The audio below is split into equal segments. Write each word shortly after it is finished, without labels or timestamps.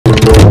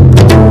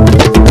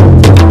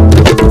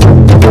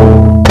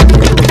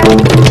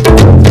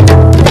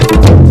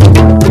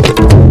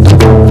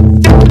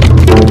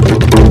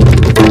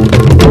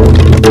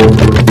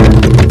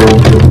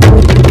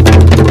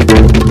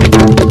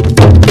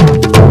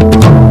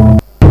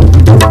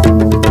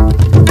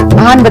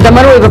अहानबदा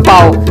मरोइबा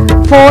पाउ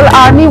fall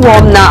army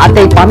warm ना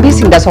अतै पांबी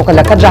सिंदा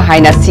सोकलकद्रा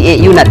हाइना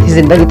CAU ना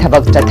थिजिनबगी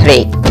थबक चथरे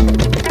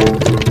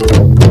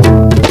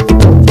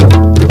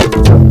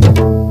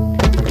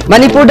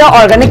मणिपुर दा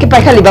ऑर्गेनिक की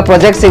पाइखलिबा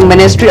project Singh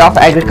ministry of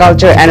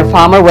agriculture and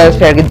farmer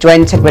welfare की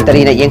जॉइंट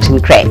सेक्रेटरी ना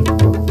यंगसिनख्रे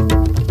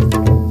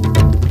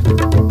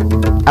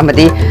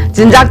अमदी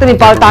जिंजाक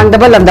निपाल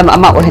तांगदबा लमदम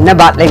अमा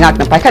ओहिनबा लेंगाक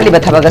ना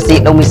पाइखलिबा थबक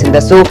असि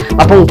लौमिसिंदसु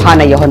मपुंग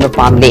फाना यहन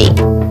पामले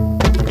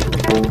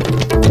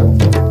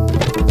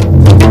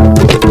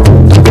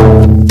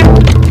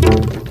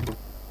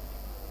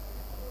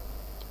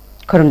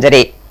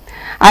खुरुमजरे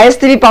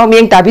ISTV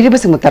पाउमियंग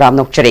ताबिरिबसिंग मुतराम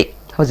नोकचरे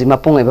होजि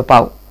मपुंग एबा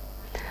पाउ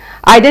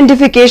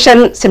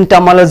Identification,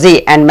 symptomology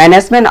and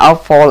management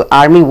of fall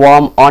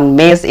armyworm on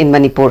maize in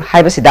Manipur.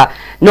 Haibasida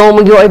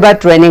Nomugi Oiba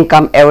training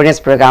cum awareness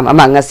program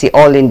among us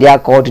All India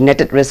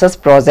Coordinated Research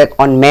Project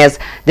on Maize,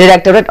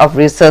 Directorate of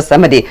Research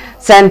Amadi,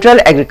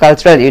 Central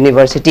Agricultural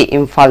University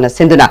Imphal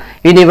Sinduna,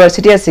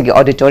 University Asigi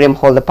Auditorium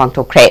Hall the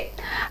Pangto Kre.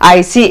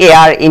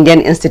 ICAR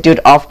Indian Institute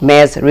of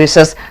Maize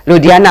Research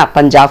Ludhiana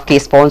Punjab की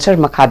sponsor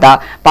मखादा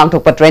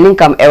पांगथोकपा training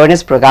cum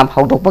awareness program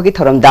हौदोकपगी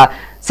थोरमदा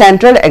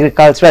Central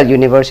Agricultural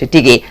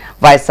University के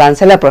Vice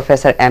Chancellor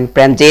Professor M.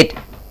 Premjit,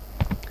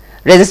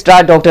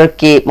 Registrar Dr.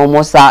 K.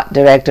 Momosa,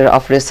 Director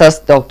of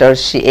Research Dr.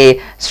 C.A.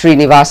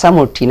 Srinivasa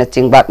Murthy na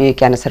chingba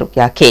miyakana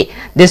sarukya ke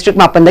District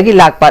Mapandagi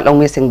lakpat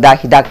longmi singda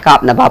hidak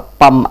kap na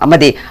pam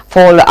amadi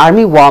fall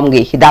army worm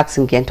gi hidak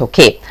singken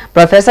thoke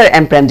Professor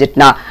M. Premjit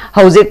na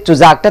hauzik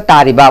chuzak ta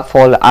tariba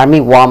fall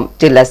army worm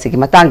tilla sigi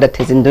matang da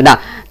thizinduna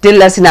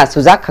tilla sina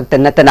suzak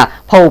khaktan natana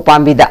phau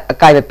pambi da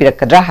akaiba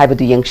pirakadra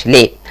haibadu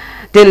yengshile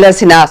tilla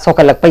sina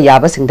sokalakpa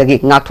yaba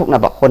singdagi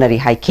ngakthoknaba honari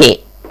haike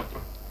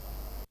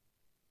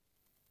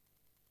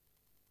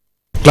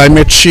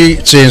Climate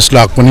change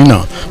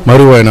lakpanina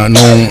maruwaina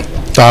nong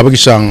tabagi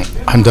sang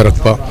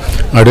handarakpa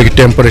adagi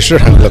temperature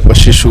hangalakpa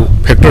sisu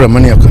factor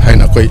amani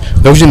haina koi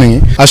lawjiningi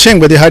aseng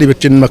badi hari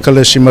bichin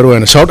makala si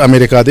maruwaina South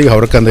America de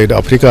hawrakan de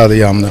Africa de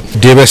yamna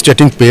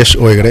devastating pace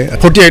oigre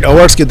 48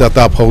 hours ki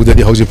data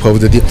phawdadi hauji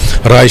phawdadi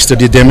rice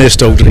study damage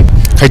tawdri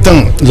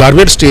khaitang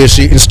larval stage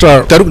si instar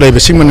taruk lai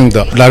besing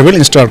manungda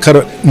larval instar khar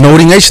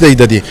nouringai sidai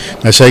dadi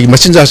sai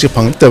machinja si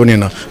phangtabani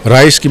na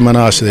rice ki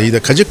mana sidai da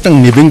khajik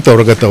nibing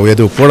tawraga tawe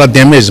du pora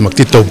damage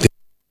makti tawde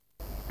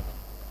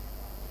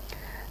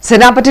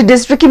Senapati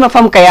District ki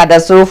mafam kaya da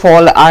su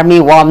fall army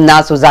worm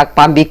na suzak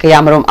pambi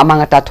kayamarum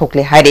amangata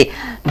thokle haide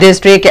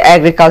District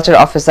Agriculture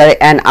Officer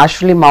and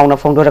Ashley Mauna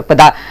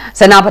Fongdorakpada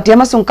Senapati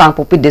amasung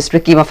Kangpopi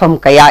District ki mafam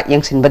kaya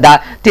yangsinbada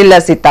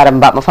tilla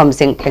sitaramba mafam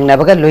sing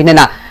thengnabaga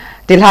loinana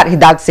tilhat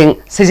hidak sing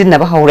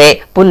sijinnaba hore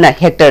punna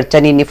hector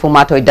chani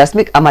nifumathoi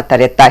dasmik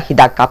amataretta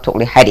hidak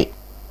kapthokle haide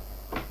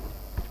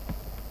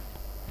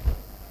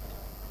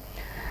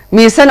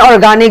Mission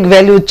Organic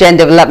Value Chain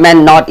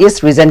Development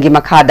Northeast Region की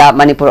मखादा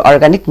Manipur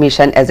Organic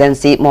Mission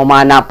Agency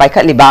मोमाना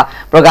पाइखलिबा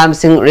programme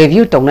Singh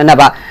review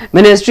तोंगननबा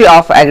Ministry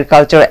of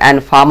Agriculture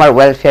and Farmer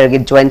Welfare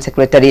की Joint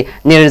Secretary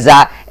Nirza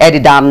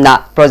Edidamna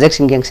Project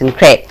सिंग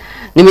यंगसिनख्रे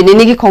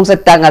निमिनिनि की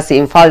खोंगसत्ता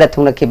ngasi Imphal da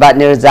thungnakiba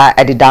Nirza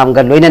Edidam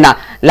ga loinana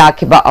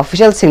lakiba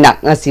official singna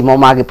ngasi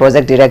मोमा की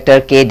Project Director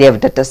K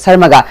Devdatta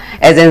Sharma ga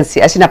agency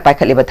asina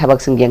पाइखलिबा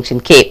थबक सिंग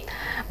यंगसिनखे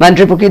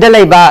Manipurida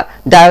laiba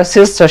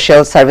Diocese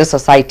Social Service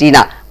Society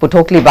na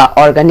puthokliba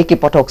organic ki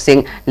pothok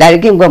sing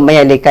larigim ga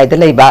maya lekai da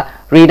laiba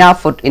Rina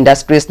Food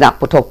Industries na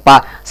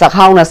puthokpa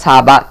sakhauna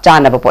saba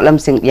chana ba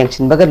polam sing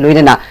yangsin baga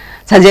loinana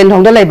sanjen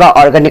thongda laiba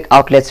organic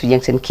outlets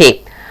yangsin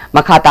ke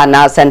makhata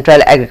na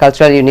Central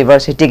Agricultural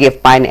University gi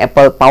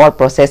Pineapple Power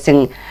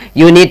Processing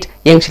Unit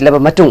yangsilaba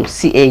matung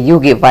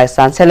CAU gi Vice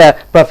Chancellor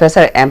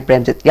Professor M.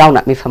 Premjit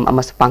yauna mifam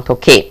amas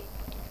pangthoke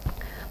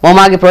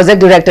मोमा की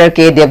project director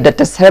के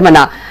Devdutt Sharma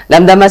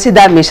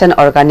लमदमसिदा mission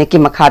organic की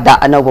मखादा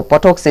अनोब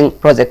पोथोक Singh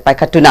project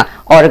पाइखटुना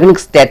organic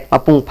state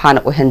मपुंग फान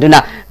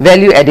ओहेंदुना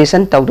value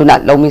addition तौदुना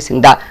लौमी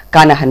सिंहदा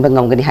काना हनबा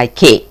ngamgani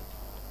हाइके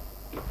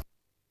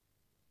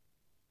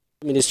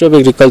Ministry of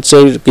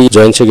Agriculture की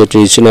Joint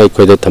Secretary सिना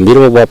इखोइदा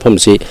थंबिरबा वाफम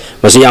से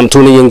मसी याम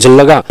थुनी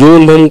यंगजलगा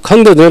योनभम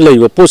खंगदना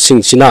लैबा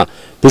possessing सिना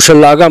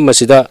पुशलागा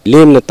मसिदा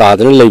Lemna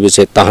तादना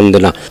लैबसे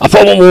ताहंदना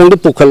अफम मोंग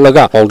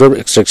पुखलगा powder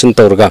extraction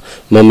तौरगा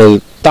ममल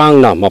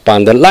तांगना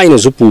मपान line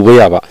पुब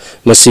याब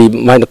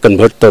mine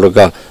convert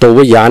तौरगा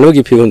तब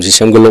यानगी फिवम से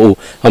सेमगलो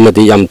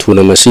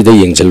थूना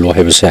येंजलो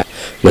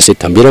है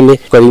थम्बीरमे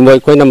करीब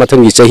अखोना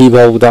मथंगी चाही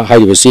फाउदा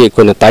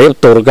टाइप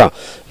तौरगा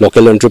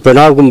लोकल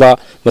एंटरप्रेन्योरगुम्बा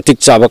मतिक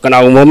चाब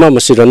कनागुम्बा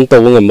रन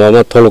तब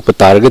गम थोलप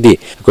तारगदी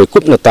अखोय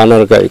कुपना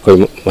तानरगा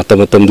अखोय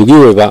मतमतमदुगी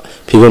ओइबा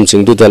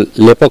फिवमसिंगदुदा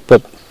लेपक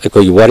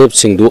अखोय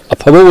वारेपसिंगदु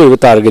अफबो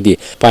ओइबा तारगदी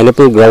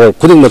पाइनएप्पल ग्रोवर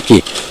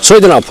खुदिंगमकी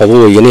सोइदना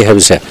अफबो ओइगनी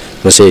हैबसे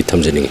मसे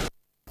थमजनिंग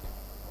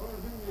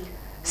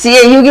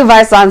CAU की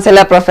vice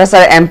chancellor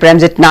professor M.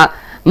 Premjit ना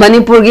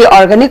मणिपुर की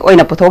ऑर्गेनिक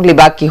ओइना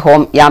पुथोकलिबा की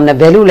होम यामना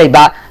वैल्यू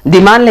लेबा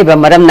डिमांड लेबा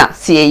मरमना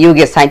CAU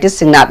के साइंटिस्ट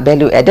सिंगना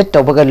वैल्यू एडेड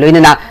तोबगा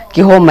लोइनना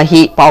की होम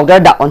मही पाउडर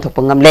दा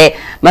ओंथोपंगमले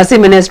मसी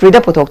मिनिस्ट्री दा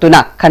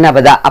पुथोकतुना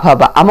खनाबदा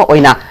अफबा अमा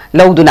ओइना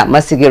लौदुना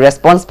मसी की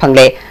रेस्पॉन्स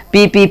फंगले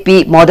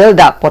PPP मॉडल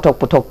दा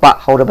पुथोकपा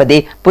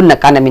हौरबदे पुन्ना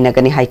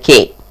कानामिनगनी हाइके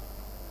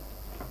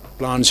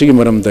प्लान से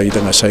मरम दाई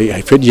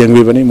हाइफेट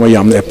यंगबनी मोय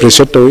याम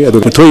एप्रिशिएट तोई अदु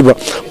थोइबा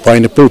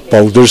पाइनएप्पल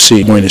पाउडर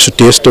से मोय ने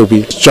टेस्ट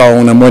तोबी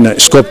चाउना मोय ना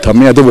स्कोप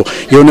थमे अदु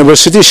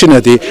university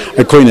सिनदी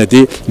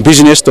अखोइनदी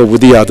business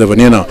तोबुदी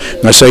यादबनेना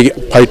ngasai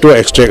phyto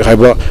extract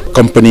haiba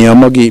company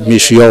amagi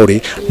misu yauri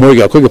moi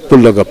ga khoi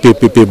pullaga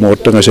ppp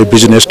mot ngasai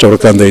business tor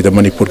kan dai da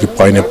manipur ki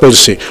pineapple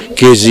se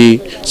kg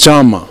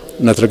chama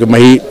natraga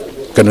mahi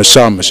kanu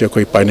sam se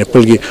khoi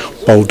pineapple ki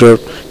powder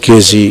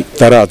kg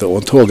tara da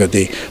onthoga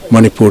de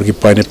manipur ki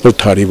pineapple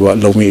thari ba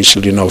lomi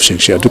isli naw sing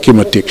se aduki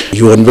matik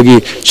yon bagi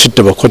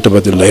sittaba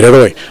khotaba de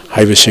lairaroi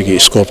haiba se ki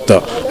scope ta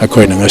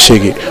akhoi na ngase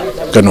ki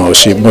kanu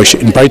se moi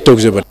invite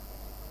togzeba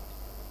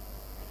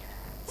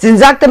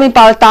Sinjak tami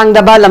pal tang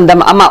daba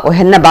lamdam ama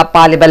ohenna ba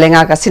pali balenga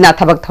ka sina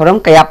thabak thoram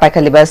kaya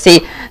paikaliba si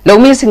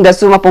lomi sing da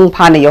suma pung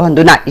phane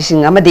yohanduna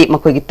ising amadi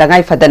makoi gi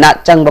tangai fadana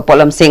changba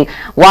polam sing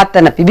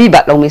watana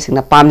pibiba lomi sing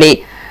na pamli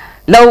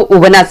low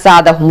ubana sa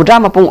da humudra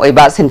mapung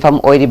oiba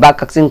sinfam oiriba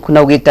kaksing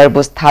khunaugi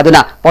tarbus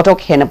thaduna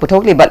potok hena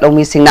puthok liba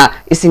lomi sing na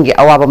ising gi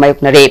awaba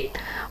mayuk na re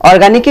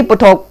organic ki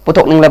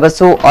puthok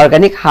ninglabasu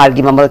organic har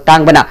gi mamal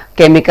tangbana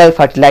chemical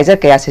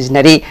fertilizer kaya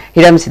sijnari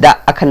hiram sida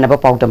akhanna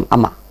ba paudam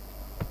ama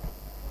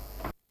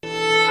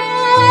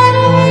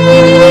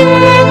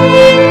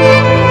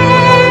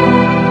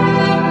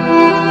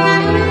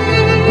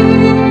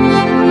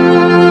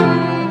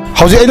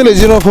Hauji aina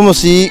lejino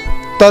pharmacy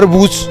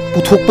tarbuj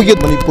puthokpagi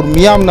Manipur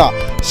miyamna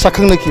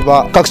sakhangna khiba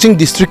Kakching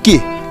district ki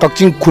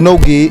Kakching khunau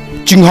gi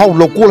Jinghau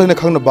local hena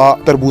khangna ba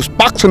tarbuj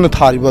paksana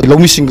thariba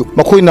lomi sing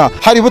makoina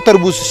hariba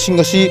tarbuj sing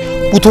asi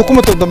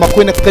puthokuma to da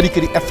makoina kari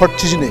effort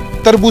chijine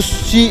tarbuj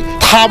si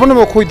thabana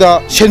makoida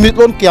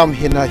senmitlon kyam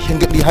hena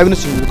hengli haibna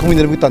sing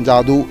khomina mi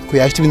tanjadu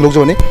khoi aistin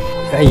logjone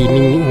ai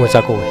ming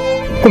ngocha ko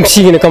kum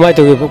sigina kamai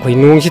to khoi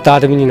nung si ta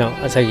da minina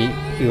asagi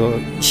yo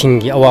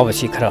singi awawa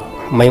si khara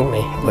mayong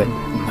nei khoi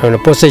ana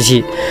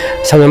posai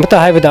samamata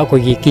haibada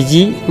khoi kg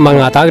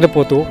manga tagda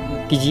poto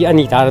kg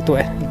ani tar to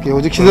ke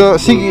hoji khida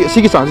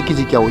sigi chang kg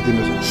kya hoidin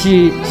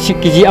si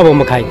kg abo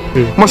makai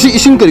masi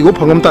ising kari go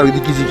phangam tar di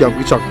kg kya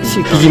ki chak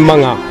si kg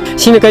manga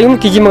sine kayum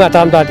kg manga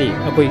tam ta di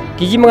akoi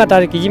kg manga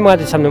tar kg manga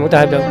de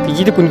samamata haibada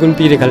kg de kun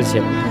pire khalse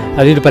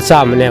adi rupa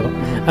cham ne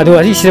adu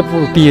ari sira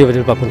pu pire ba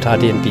rupa kun tha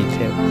den pi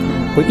tre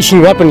ko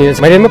ising wa pani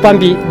mai ma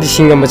pambi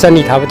dising ma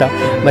chani thabata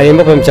mai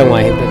ma pam changwa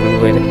he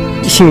ba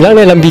ising lang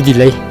ne lambi di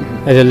lai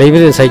ada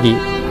leibin sai gi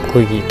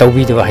koi gi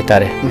tawbi de hai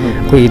tare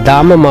koi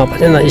dam ma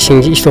phana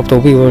ising ji stop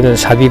tawbi ona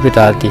sabi pe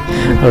ta ti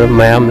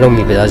mayam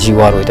lomi be ji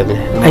war oi tabne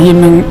ai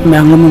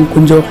mang lam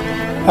kunjo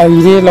ai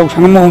re law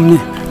sang ma hom ni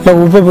law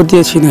ba bu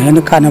te sin he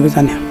na kana ba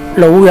jane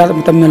law ya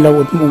tam ne law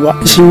mu ba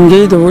ising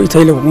ge do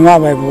ithai law nga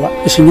ba bu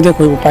ising de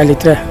koi bu pai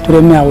litre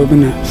ture me awi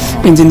bana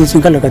engine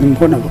sing kala ka dum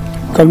phona ba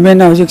kamen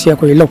na hojik sia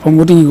koi law phang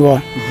gu ding go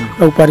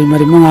law pari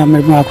mari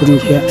manga ku ding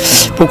ke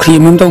pokri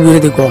mam taw ge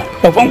de ko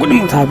law phang gu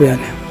dum tha ba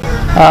ne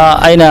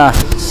aina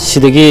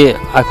sidagi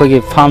akogi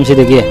farm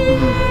sidagi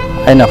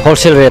aina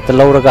wholesale rate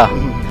lauraga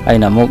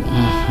aina muk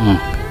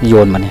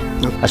yon mane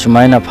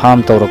asumaina farm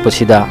tawrak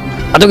pasida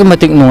adugi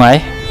matik nungai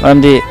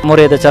amdi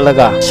more da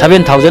chalaga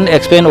 7000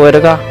 expend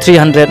oiraga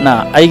 300 na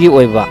aigi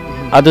oiba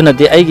aduna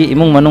di aigi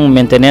imung manung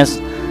maintenance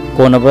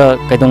konaba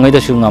kaidongai da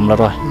su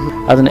ngamlaroi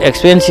aduna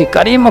expense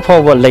karima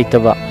fawba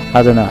leitaba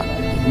aduna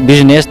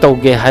business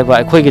tauge haiba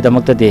akhoi gi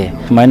damakta de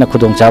maina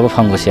khudong chaba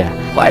phangbase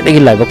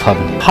kwaidagi laiba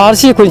phabani har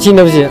si kun sin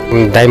nabje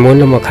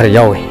diamond ma khar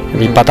yawe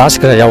bi patas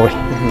khar yawe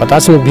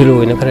patas mu bilu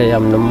ina khar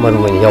yam nam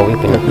maru ni yawe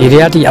kun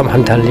area ti yam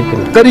han thal li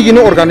kun kari gi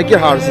no organic ki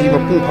har si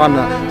mapung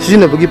phana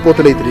sijina bagi pot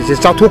leitri se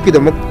chathok ki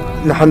damak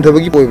na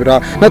handabagi poibra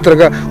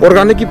natraga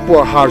organic ki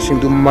po har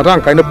sing du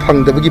marang kaina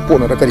phangdabagi po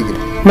na kari gi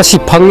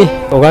masi phangi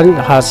organ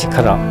har si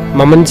khara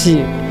maman si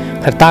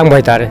khar tang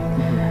bai tare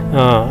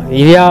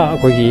area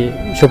akogi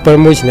super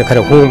moisina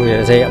khara home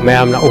sai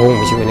mayam na home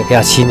si ne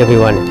kya sina bi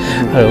wan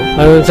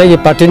aro sai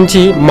patin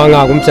chi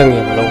manga gum changi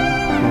lo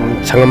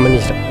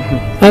changamani sa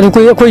aro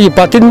koi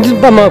patin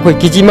ba ma koi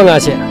kiji manga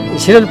se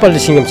siral pal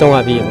singam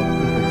changwa bi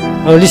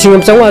aro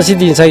singam changwa si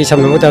din sai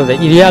samna mota da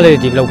area le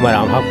di lo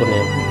maram ha ko ne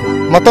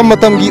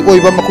matam gi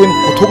oiba makoin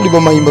puthok liba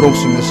mai marong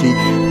sing asi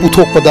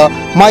puthok pada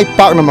mai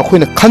pak na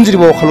makoina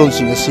khanjriba khalon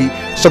sing asi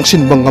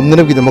sangsin bangam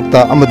na gi damakta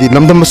amadi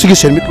lamdam masigi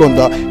sermit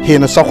londa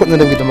hena sakhot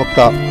na gi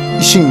damakta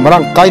ising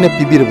marang kaina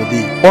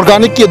pibirabadi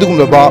organic ki adugum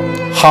laba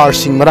har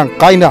sing marang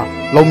kaina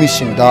lomi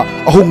sing da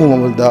ahungu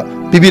mamalda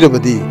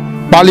pibirabadi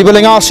baliba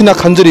lenga sina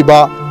khanjriba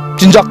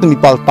jinjak ni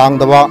pal tang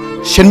daba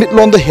sermit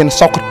londa hen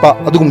sakhot pa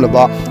adugum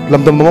laba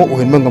lamdam ma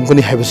ohen mangam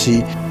kani haibasi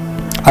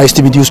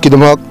ISTV news ki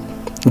damak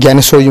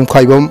gyanesor yum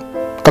khaibam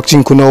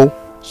Kakching khunau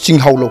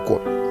Jinghau local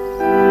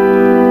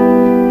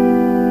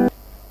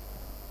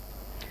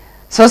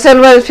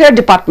Social Welfare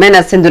Department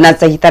asinduna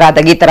sahi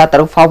taradagi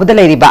tarataruk fawbada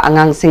leiriba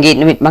angang singi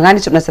numit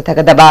mangani chupna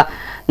sathagadaba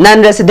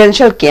non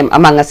residential camp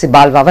amanga si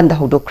balwawan da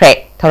hudukre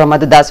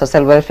thoramaduda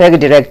Social Welfare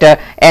Director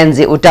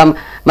NZ Utam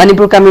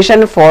Manipur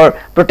Commission for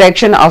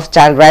Protection of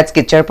Child Rights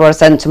ki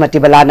chairperson Sumati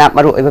Balana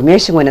maru oiba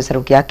mirsingoina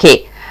sarukya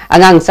ke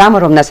angang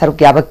samaromna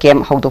saruk yaba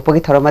kem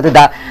haudopogi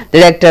thoromaduda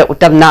director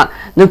utamna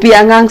nupi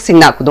angang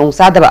singna kudong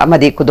sadaba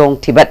amadi kudong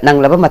thibat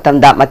nanglaba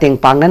matamda mating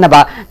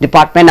pangnanaba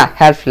department na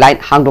helpline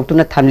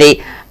hangdoktuna thamle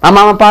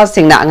mama mapa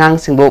singna angang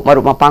singbo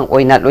marup mapang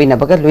oina loina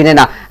baga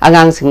loinana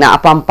angang singna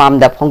apam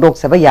pamda phongdok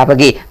saba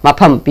yabagi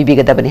mapham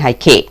pibigadabani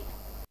haike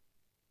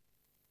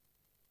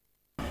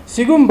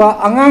सिगुम्बा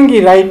आंगांगी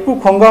right पु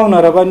खोंगाव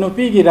नरबा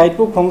नुपी की right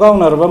पु खोंगाव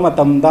नरबा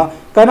मतमदा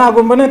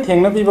कनागुम्बने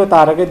थेंगना पिबा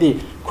तारगदी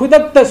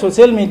खुदक्ता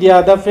social media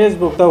दा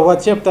Facebook दा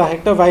WhatsApp दा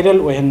hecto viral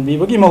ओहन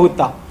बिबगी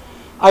महुत्ता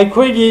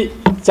आइखोइगी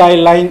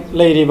child line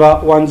लेरिबा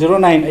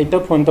 1098 दा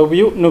phone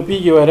तौबियु नुपी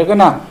की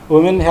ओरगना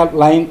women help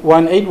line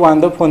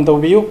 181 दा phone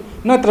तौबियु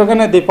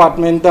नत्रगना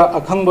department दा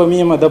अखंगबा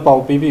मी मदा पाउ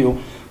पिबियु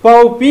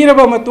पाउ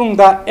पीरबा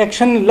मतुंगदा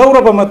एक्शन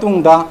लौरबा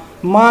मतुंगदा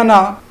माना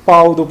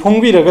पाउ दु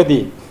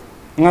फोंबिरगदी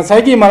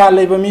ngasai mara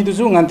leba mi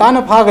dusu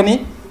ngantana phagani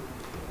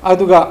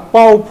aduga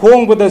pau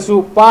phongbadasu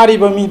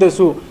pariba mi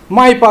dasu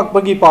mai pak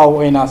bagi pau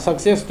oina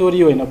success story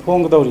oina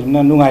phongdawri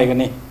na nungai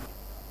gani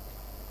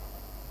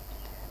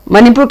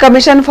Manipur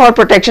Commission for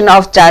Protection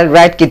of Child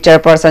Right ki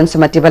chairperson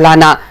Sumati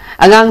Balana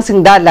angang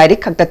singda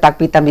lairik khakta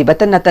takpi tambi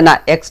batan natana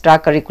extra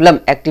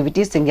curriculum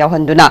activities sing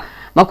yawhanduna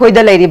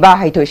makoida lairiba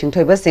haithoi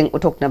singthoiba sing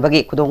uthokna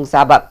bagi khudong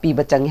saba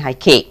piba changi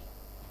haike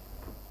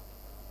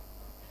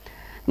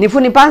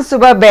Nifunipan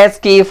Suba Base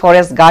ki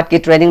Forest Guard ki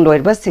training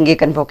loirba singi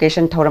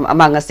convocation thoram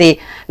amang ase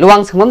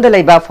luwang sangmom da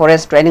leiba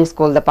Forest Training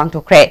School da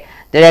pangthokre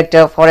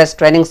Director Forest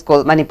Training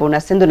School Manipur na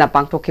sinduna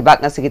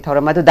pangthokibak ngasigi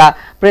thoram aduda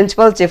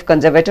Principal Chief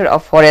Conservator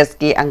of Forest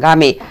ki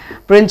angami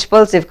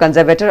Principal Chief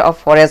Conservator of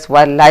Forest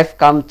Wildlife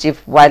cum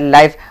Chief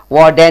Wildlife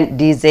Warden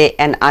DJ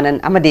and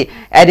Anand Amadi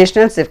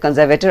Additional Chief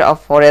Conservator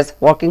of Forest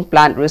Working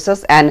Plant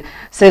Research and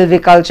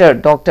Silviculture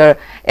Dr.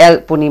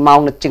 L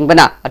Punimaung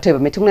Chingbana athoiba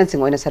mithungnan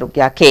singoina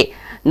saruk yake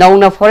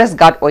Nauna Forest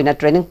Guard oina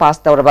training pass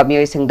tawraba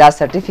miyoi singda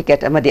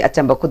certificate amadi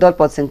achamba kudol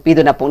pot sing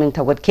piduna pungning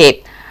thawat ke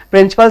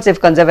Principal Chief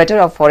Conservator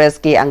of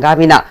Forest ki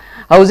angamina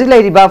hauji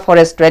leiriba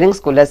Forest Training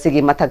School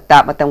asigi mathakta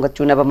matamga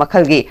chunaba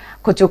makhalgi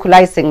khuchu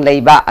khulai sing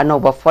leiba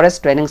anoba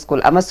Forest Training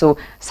School amasu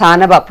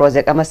sanaba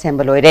project ama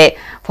sembal loire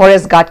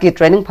Forest Guard ki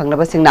training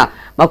phanglaba singna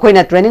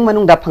makoina training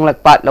manungda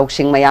phanglakpa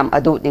loksing mayam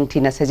adu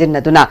ningthina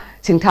sejinnaduna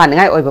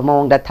singthaningai oiba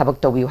mawongda thabak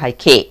tawbiu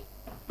haike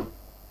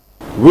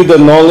With the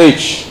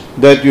knowledge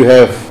that you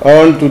have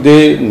earned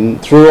today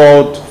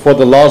throughout for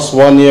the last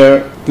 1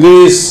 year,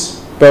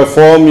 please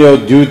perform your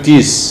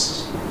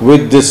duties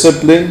with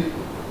discipline,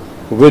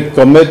 with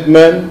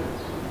commitment,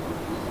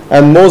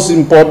 and most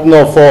important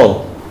of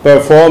all,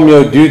 perform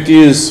your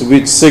duties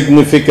with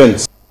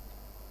significance.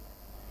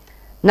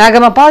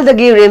 Nagamapal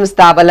dagi rims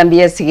taba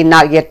lambiya sigi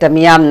nak yetta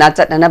miyam na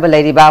chatnanaba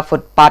leiriba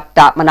footpath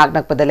ta manak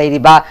nakpada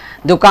leiriba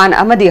dukan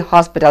amadi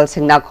hospital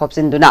singna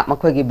khopsinduna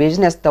makhoigi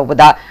business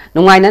tawbada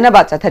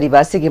nungainanaba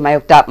chathariba sigi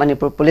mayokta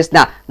Manipur Police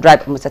na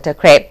drive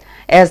muchathakre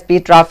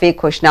SP Traffic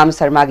Khoshnam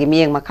Sharma gi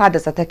miyeng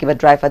makhada chathakiba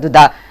drive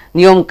aduda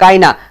niyom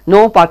kaina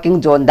no parking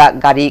zone da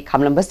gari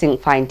khamlamba sing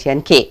fine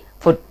thian ke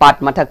footpath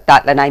mathak ta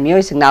lanai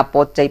miyoi singna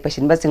pot chai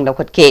pasinba sing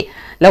lokhat ke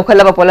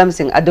lokhalaba polam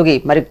sing adugi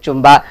marik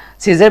chumba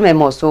Caesar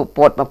memo su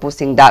pot mapu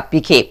sing da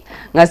pk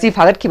ngasi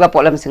phagat khiba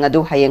polam sing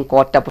adu hayeng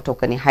court ta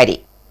puthokani hairi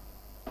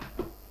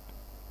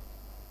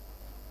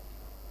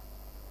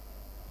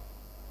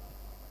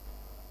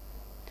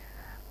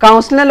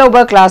Counselor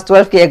lower class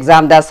 12 ki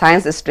exam da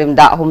science stream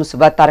da hum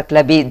suba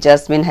tarklabi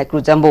Jasmine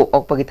Hekru Jambu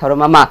okpagi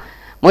thoromama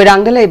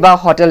Moirang da leiba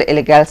hotel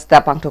illegals da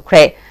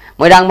pangthokre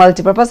Moirang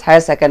Multipurpose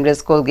Higher Secondary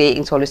School ge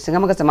insolu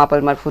singamaga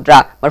samapal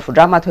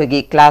marfudra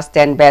mathoigi class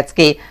 10 batch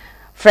ke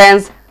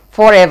Friends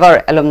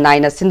Forever alumni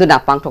na sinduna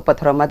pangthokpa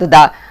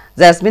thoromaduda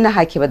Jasmine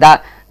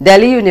haikibada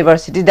Delhi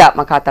University da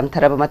makatam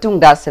tharaba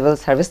matungda civil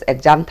service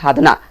exam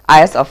thaduna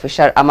IS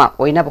officer ama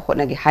oina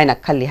bahonagi haina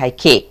khalli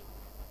haike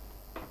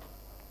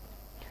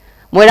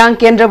Moirang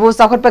Kendra bu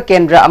sakhotpa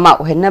kendra ama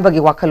ohenna bagi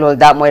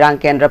wakhalolda Moirang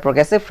Kendra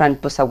Progressive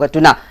Front pu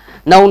saugatuna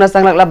Nauna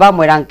sanglaklaba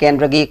Moirang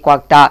Kendra gi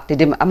kwakta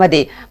tidim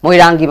amade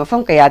Moirang gi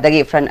mafam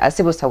kayadagi front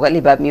asibu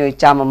saugatliba miyoi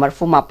chama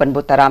marfu mapan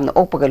bu taramna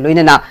okpaga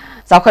loinana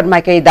sakhot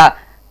maikaida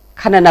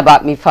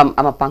Khananaba mifam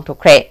ama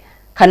pangthokre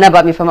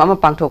Khanaba mifam ama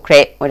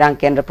pangthokre Moirang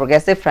Kendra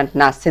Progressive Front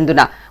na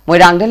sinduna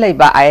Moirang da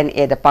leiba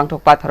INA da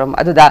pangthokpa thorom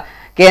aduda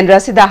Kendra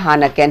sida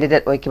hana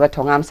candidate oikiba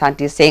Thongam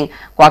Santi Singh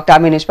Kwakta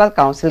Municipal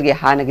Council gi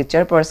hana gi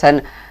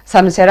chairperson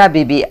Samsera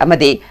Bibi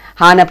amade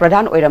hana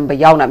pradhan oiramba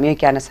yauna miyoi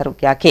kyana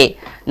saruk yake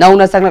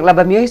nauna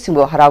sanglaba miyoi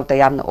singbo harauta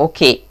yamna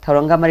okay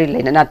thoranga mari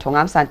leinana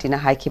Thongam Santi na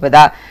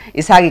haikibada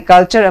isagi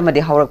culture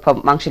amade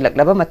haurakpham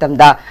mangsilaklaba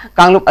matamda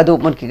kanglup adu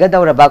munkiga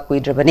dauraba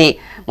kuidrabani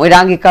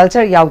Moirangi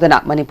culture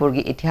yaudana Manipur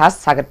gi itihas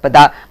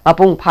sagatpada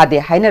mapung phade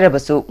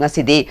hainarabasu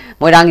ngasidi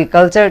Moirangi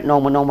culture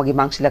nomagi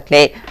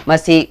mangsilakle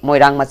masi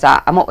Moirang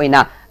macha ama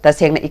oina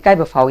tasengna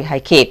ikaiba fawi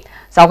haike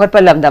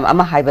saukhatpa lamdam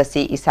ama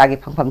haibasi isagi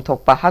phangpham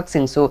thokpa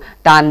haksingsu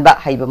tanba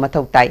haiba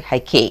mathautai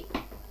haike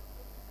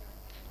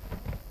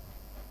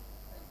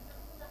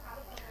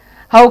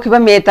haukiba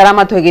me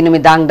tarama thoigi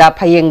numidangda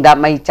phayengda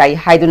mai chai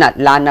haiduna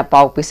lana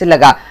pau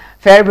pisilaga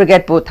Fair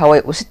Brigade pu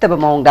thawai usitaba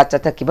maungda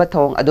chatakiba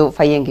thawong adu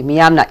fayengi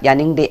miyamna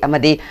yaningde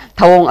amadi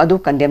thawong adu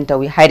condemn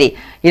tawi hairi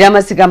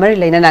iramasiga mari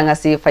leinana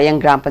ngasi fayeng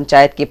gram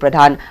panchayat ki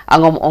pradhan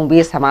angom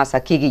ongbi sama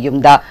sakhi gi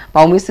yumda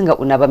paumi singa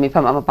unaba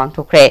mifam ama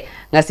pangthokre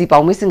ngasi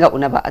paumi singa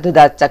unaba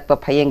aduda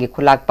chakpa fayengi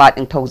khulakpat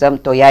ingthojam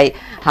toyai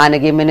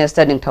hanagi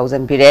minister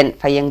ingthojam biren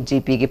fayeng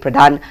GP gi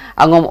pradhan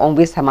angom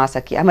ongbi sama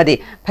sakhi amadi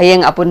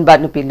fayeng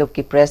apunba nupi luk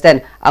ki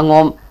president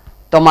angom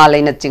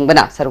tomalaina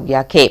chingbana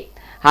sarugya khe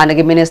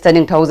Hanagi Minister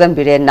Ningthausan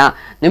Birenna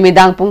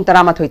Numidang Pung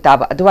Taramathoi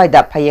Taba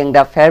Aduaida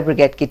Phayengda Fair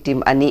Brigade ki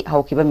team ani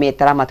haukiba me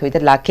Taramathoi da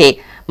lakhe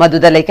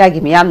Maduda Laikai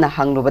gi miyamna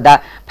hanglubada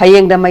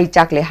Phayengda mai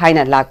chakle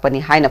haina lakpani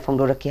haina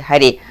phongdoraki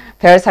hairi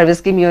Fair Service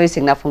ki miyoi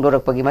singna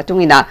phongdorakpagi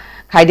matungina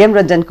Khaidem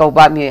Ranjan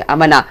Kauba miyoi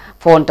amana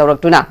phone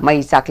tawraktuna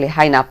mai chakle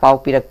haina pau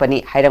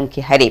pirakpani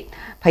hairamki hairi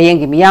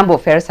Phayengi miyambo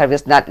Fair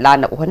Service nat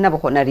lana uhannaba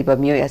hotnariba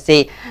miyoi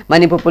ase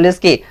Manipur Police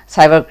ki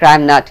cyber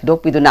crime na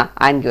thidokpiduna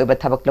ain gi oiba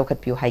thabak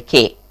lokhatpiu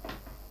haike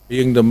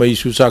Yang da mai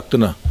su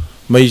saktuna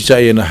mai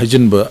chaena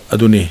hajinba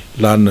aduni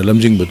lan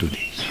lamjing badudi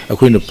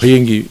akoina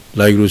phayengi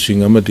laigro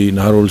sing amadi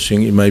naharol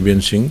sing imaiben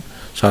sing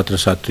satra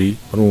satri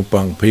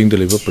rumupang phayeng da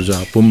leba praja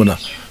pumana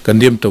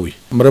kandem tawi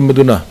maram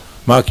maduna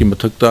maki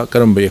mathakta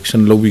karamba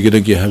action lobi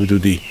gedagi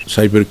habidudi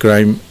cyber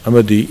crime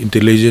amadi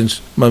intelligence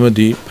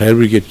amadi fire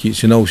brigade ki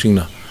sinau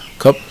singna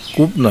khap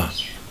kupna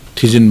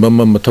thijin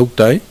bamma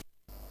mathoktai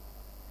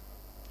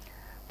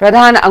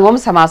Pradhan Angom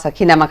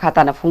Samasakina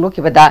Makatana Fungo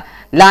Kibada,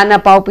 Lana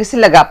Pau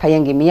Pisilaga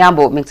Payangi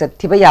Miyambo, Mixed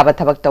Tibayaba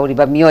Tabak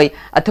Tauriba Mioy,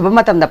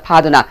 Atubatam the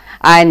Paduna,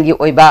 Ayan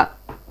Oiba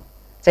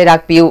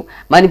Sedak Piu,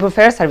 Manipur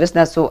Fair Service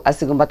Nasu,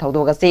 Asigumba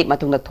Taudoga State,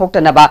 Matuna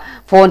Toktanaba,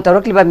 Phone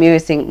Tarakliba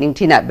Muising,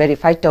 Nintina,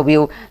 verified to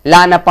view,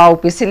 Lana Pau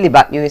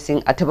Pisiliba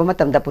Muising,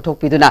 Atubatam the Putok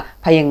Piduna,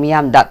 Payang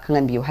Miam Dak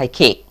Kangan View High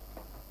K.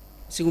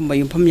 Sigumba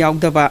Yumpam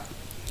Yaudaba,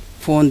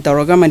 Phone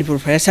Taraga Manipur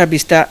Fair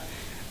Service,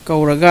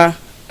 Kauraga.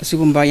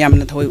 Sigumba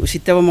yamna thoi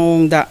usitaba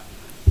maungda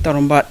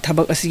taromba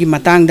thabak asigi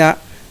matangda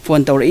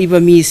phone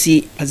tawraiba mi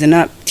si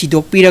phajana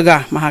thidok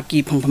piraga mahaki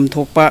phangpham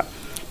thokpa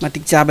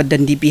matik chaba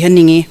dandi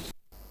pihaningi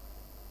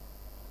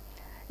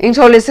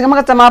Incholi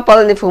Singama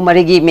Tamapal Nifu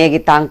Marigi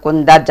Megi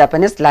Tangkunda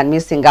Japanese Lanmi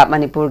Singa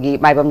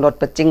Manipurgi Maibam Lot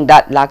Paching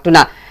Dat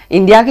Laktuna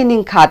India ki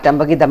ning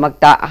khatambagi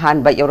damakta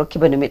ahan ba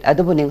yorokiba numit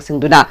adubuning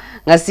singduna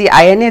ngasi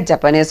INA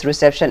Japanese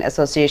Reception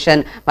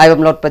Association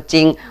Maibam Lot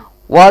Paching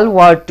World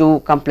War II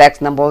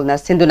Complex Nambol na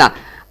Sinduna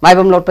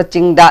Maibam Lot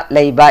Paching da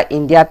Leiba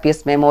India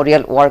Peace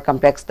Memorial War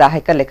Complex da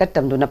Haika Lekat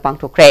Tamduna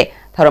Pangtukre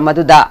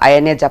Tharamadu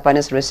INA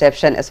Japanese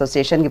Reception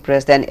Association ki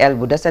President L.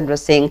 Budasendra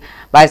Singh,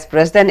 Vice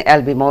President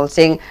L. Bimol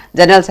Singh,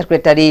 General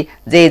Secretary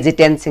J.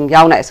 Jiten Singh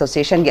Yauna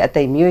Association ki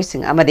Atay Miyoi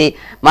Singh Amadi,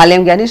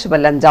 Malem Gyani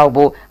Subalan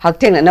Jaubu,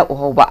 Hakteng na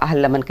uhoba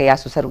ahalaman kaya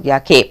susarug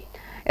yake.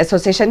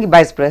 Association ki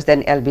Vice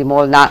President L.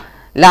 Bimol na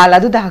Lala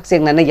da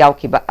hakseng na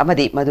yaukiba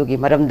Amadi Madugi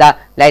Maramda,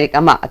 Lairik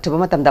Ama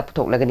Atubamatamda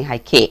Putok Lagani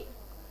Haike.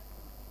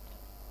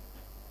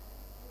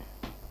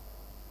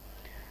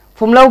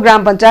 Fumlo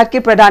Gram Panchayat ki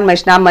Pradhan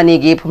Maishna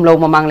Manigi Fumlo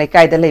Mamang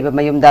Lekai da Leiba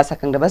Mayumda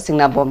Sakangdaba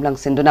Singna Bom Lang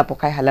Sinduna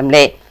Pokai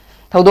Halamle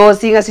Thodo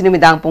Singa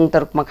Sinumidang Pung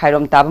Taruk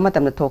Makhairom Taba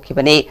Matam na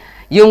Thokibani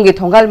Yumgi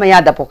Thongal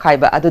Maya da Pokai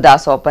ba Aduda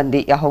So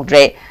Pandi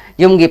Yahodre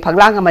Yumgi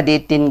Paglang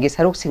Amadi Tin gi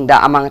Saruk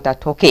Singda Amangata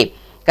Thoki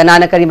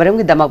Kanana Karimarum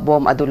gi Damak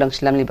Bom Adulang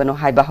Shlam Libano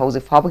Haiba House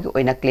Fabaki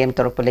Oina Claim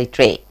Taruk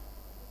Palay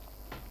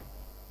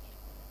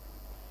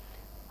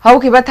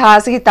Haukiba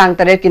Thasi Tang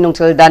Tare ki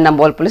Nungchal da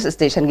Nambol Police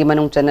Station gi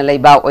Manung Chana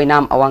Leiba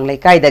Oinam Awang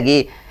Lekai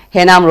dagi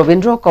Henam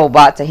Robindro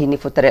Kauba Tahini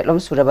Futarelom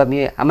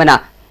Surabami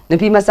Amana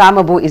Nupi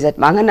Masamabu is at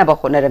Manganaba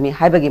Honarami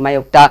Haibagi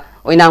Mayokta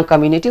Oinam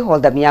Community Hall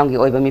the Miyangi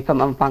Oibami Pam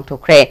Ampang to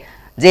Kre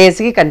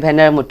JSC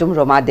Convener Mutum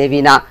Roma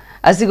Devina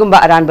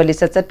Asigumba Aran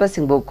Balisa Satpa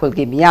Singbu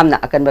Kulgi Miyamna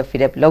Akanba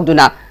Firep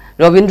Logduna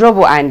Robindro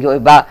Bu Angi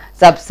Oiba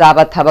Sab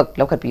Saba Tabak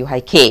Lokapiu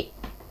Haike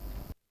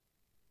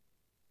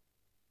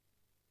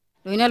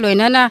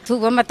Loina na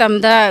thuba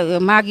matamda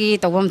magi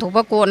tawam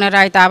thuba ko na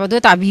rai ta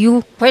badu ta biu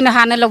khoina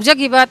hana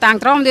logjagiba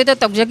tangtrom de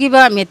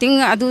tawjagiba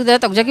meeting adu da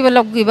tawjagiba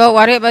loggiba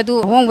ware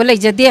badu hong ba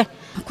leijade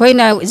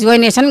khoina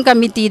joination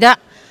committee da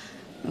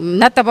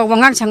nataba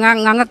wangang sanga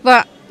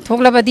ngangakba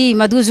thoglabadi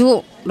maduju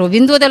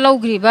robindo da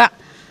logriba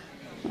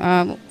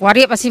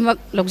ware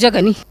pasimak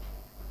logjagani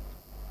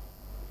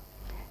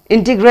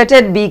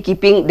Integrated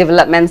Beekeeping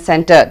Development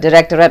Center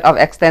Directorate of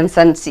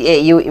Extension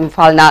CAU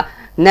Imphal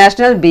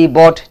National Bee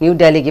Board New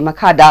Delhi gi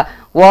Makhada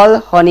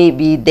World Honey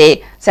Bee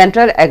Day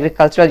Central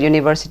Agricultural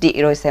University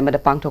Iroi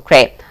Semada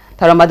Pangtokre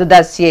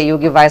Tharamaduda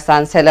CAU gi Vice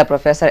Chancellor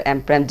Professor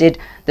M. Premjit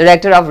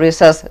Director of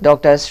Research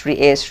Dr. Sri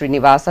A.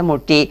 Srinivasa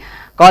Murthy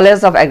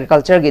College of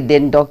Agriculture gi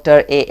Din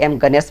Dr. A. M.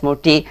 Ganesh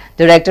Murthy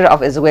Director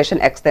of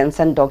Education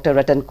Extension Dr.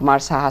 Ratan Kumar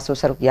Saha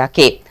Susaruk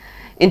Yake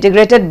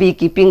Integrated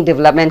Beekeeping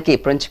Development ki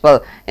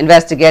Principal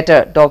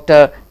Investigator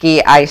Dr.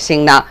 K. I.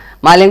 Singna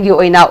Malengi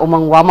Oina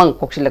Umang Wamang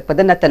Kokshilak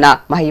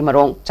Padanatana Mahi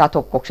Marong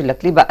Chatok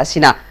Kokshilak Liba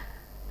Asina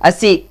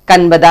Asi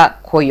Kanbada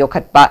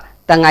Koyokatpa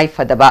tangai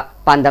fadaba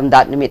pandamda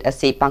numit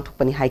asi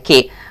pangthokpani haike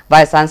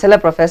Vice Chancellor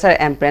Professor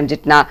M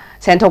Premjitna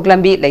senthok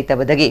lambi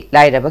leitabadagi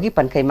lairabagi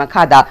pankai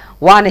makhada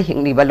wana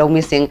hingliba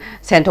lomising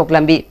senthok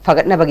lambi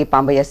fagatnabagi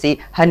pambai asi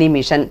Honey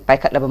Mission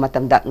paikhatlaba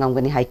matamda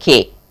ngamgani haike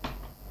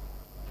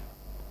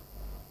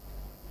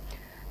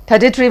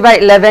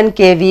 33/11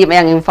 kV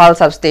mayang Imphal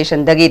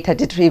substation dagi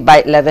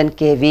 33/11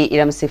 kV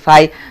Iram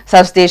Sifai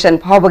substation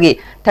phawbagi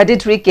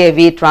 33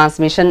 kV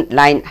transmission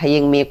line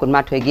hayeng me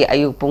kunma thoigi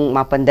ayupung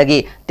mapan dagi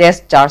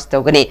test charge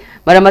togani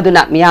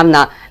maramaduna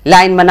miyamna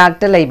line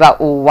manakta leiba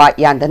uwa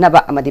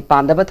yandanaba amadi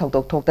pamdaba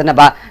thoktok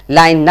thoktanaba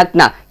line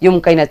nakna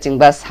yum kaina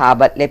chingba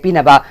sabat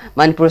lepinaba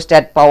Manipur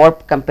State Power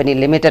Company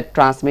Limited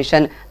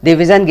Transmission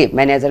Division gi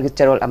manager gi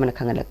charol amana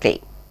khangalakle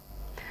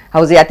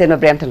hauzi aten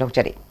brem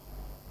thalokjari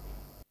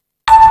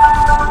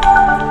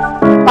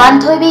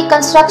Panthoibi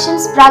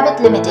Constructions Private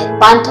Limited,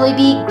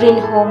 Panthoibi Green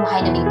Home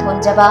Hainaming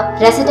Thonjaba,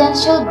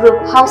 Residential Group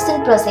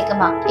Housing Project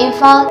Ama,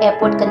 Imphal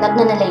Airport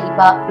Kanakna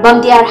Laiba,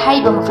 Bamdiar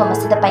Haiba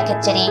Mufamasida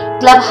Paikachari,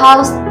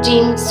 Clubhouse,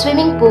 Gym,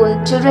 Swimming Pool,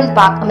 Children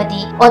Park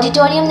Amadi,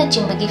 Auditorium na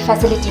Chimbagi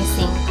Facilities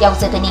Sing,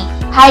 Yauzagani,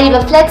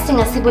 Hairiba Flat Sing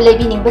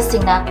Asibulebi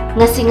Nimbasingna,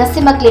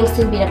 Ngasimakling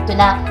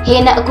Sinbiraktuna,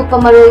 Hena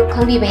Akupamaru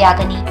Kangbi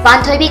Bayagani,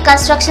 Panthoibi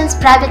Constructions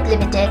Private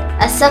Limited,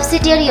 a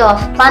subsidiary of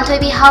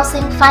Panthoibi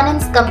Housing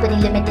Finance Company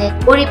Limited,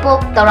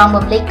 Uripok,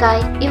 Tarambam Lekai,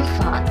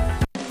 Imphal.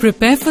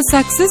 Prepare for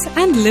success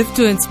and live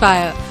to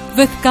inspire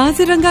with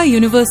Kaziranga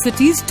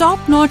University's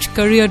top-notch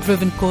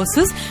career-driven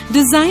courses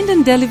designed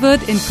and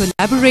delivered in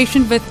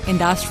collaboration with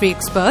industry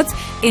experts,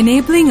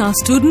 enabling our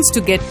students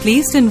to get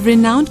placed in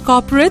renowned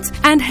corporates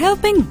and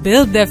helping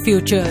build their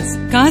futures.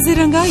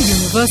 Kaziranga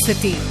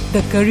University,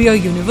 the career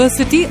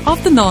university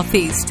of the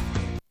Northeast.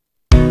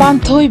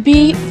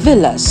 Panthoibi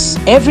Villas,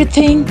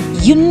 everything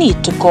you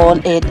need to call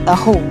it a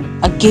home.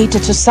 A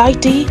gated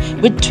society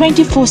with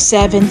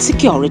 24/7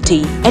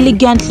 security,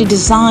 elegantly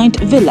designed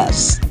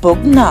villas. Book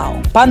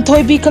now.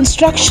 Panthoibi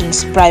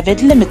Constructions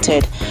Private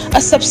Limited,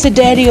 a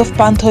subsidiary of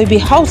Panthoibi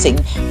Housing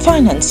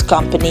Finance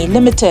Company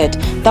Limited,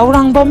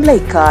 Taurangbam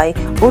Lekai,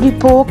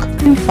 Uripok,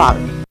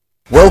 Imphal.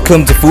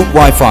 Welcome to Food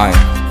Wi-Fi,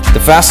 the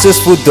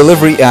fastest food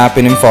delivery app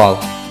in Imphal.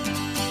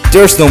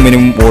 There's no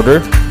minimum order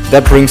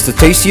that brings the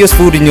tastiest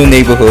food in your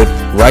neighborhood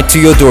right to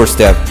your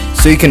doorstep,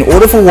 so you can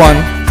order for one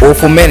or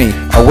for many.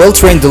 A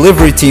well-trained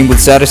delivery team will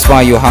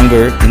satisfy your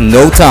hunger in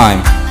no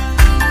time.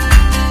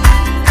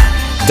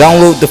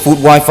 Download the Food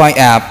Wi-Fi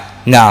app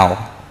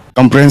now.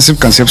 Comprehensive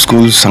Concept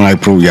School Sangai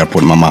Pro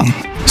Airport Mamang.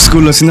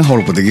 School asina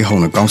horpadagi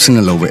hona council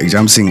na loba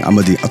exam sing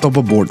amadi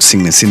atopa board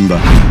sing na sinba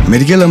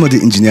medical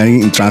amadi engineering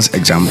entrance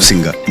exam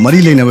singa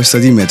mari leinaba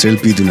study material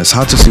piduna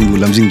satra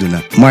singbu lamjingduna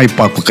mai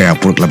pakpa kaya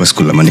portlaba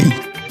school amani.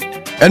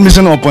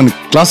 Admission open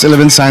class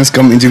 11 science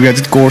cum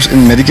integrated course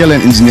in medical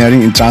and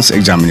engineering entrance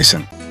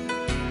examination.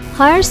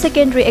 Higher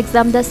secondary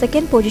exam da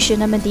second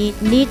position amadi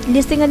NEET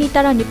listing ani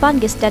tara nipan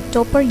ge state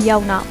topper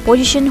yauna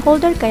position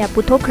holder kaya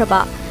puthokraba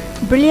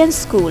Brilliant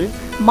School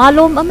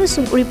Malom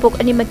amasung Uripok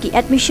animaki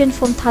admission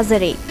form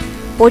thazare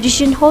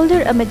position holder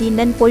amadi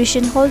non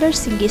position holder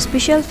singi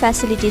special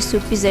facilities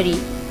su pizari.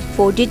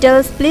 For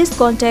details please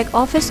contact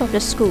office of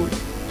the school.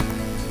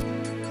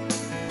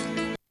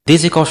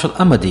 Desi Kaushal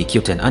Amadi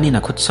Kyuten Anina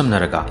Khut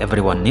Samnaraga.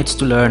 Everyone needs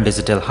to learn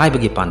digital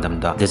Haibagi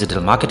Pandamda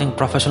digital marketing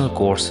professional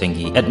course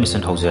singi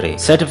admission hausare.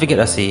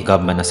 Certificate asi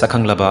government na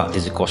sakanglaba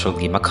Desi Kaushal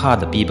gi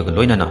makhada pibaga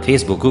loinana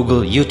Facebook,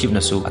 Google, YouTube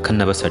nasu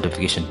akhanaba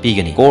certification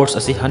pigani. Course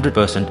asi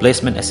 100%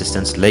 placement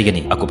assistance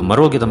legani. Akup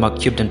marol gidamak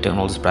Kyuten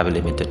Technologies Private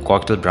Limited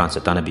Quartal branch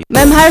atanabi.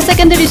 Ma'am Higher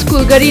Secondary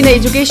School gari na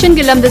education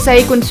gilam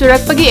dasai kun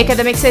surak pagi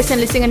academic session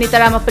listing ani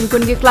taramapan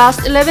kun gi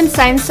class 11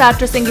 science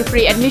satra singi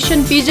free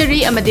admission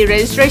pijari amadi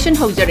registration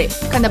hausare.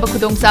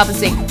 Khudong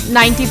Sabasing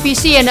 90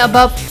 PC and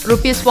above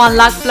rupees 1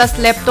 lakh plus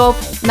laptop,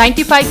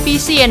 95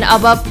 PC and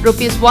above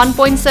rupees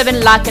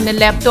 1.7 lakh and a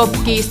laptop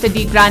ki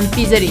study grant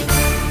pizari.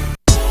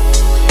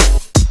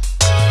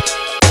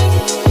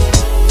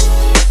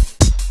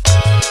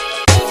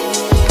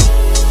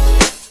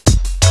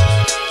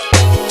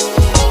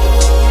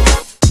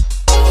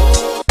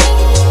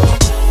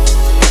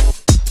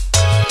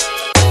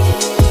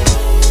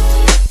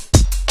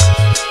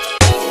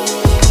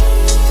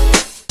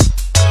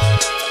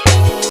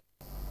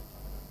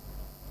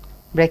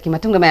 Break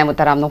matung gamay mo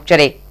taram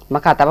nokjare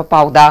makataba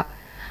pauda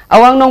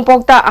awang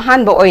nongpokta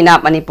ahan bo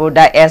oina Manipur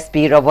da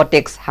SP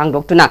Robotics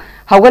hangdoktuna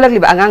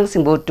hawgalagliba angang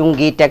singbu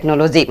tunggi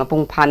technology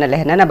mapung phana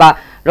lehnana ba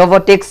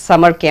robotics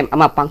summer camp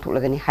ama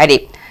pangthuklagani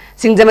hairi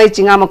singjamai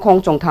chinga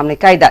makhong chongthamne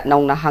kaida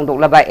nongna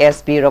hangdoklaba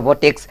SP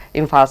Robotics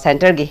Imphal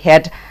Center gi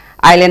head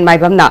Island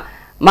Maibamna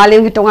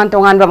Malim gi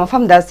tongan ba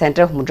mafamda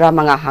center humudra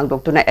manga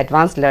hangdoktuna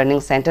advanced learning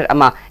center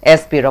ama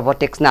SP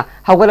Robotics na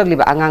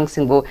hawgalagliba angang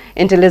singbu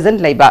intelligent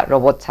leiba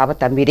robot saba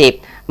tambire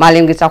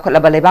Malim gi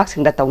chawkhatlaba leibak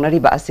singda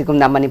tawnariba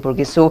asigumna Manipur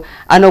gi su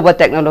anoba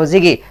technology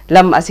gi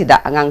lam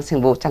asida angang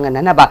singbu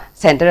changanana ba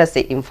center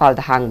ase Imphal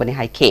da hangbani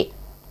haike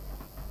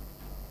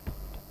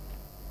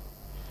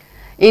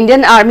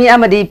Indian Army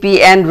amadi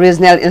PN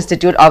Regional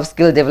Institute of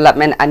Skill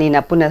Development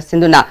anina puna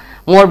sinduna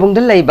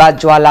Morbungdal Leiba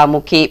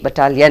Jwalamukhi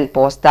Battalion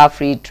Posta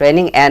Free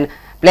Training and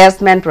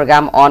Placement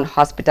Program on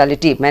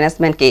Hospitality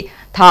Management ke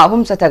tha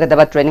ahum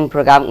sathagadaba training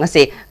program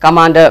ngase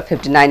Commander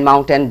 59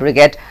 Mountain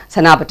Brigade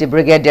Sanapati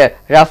Brigadier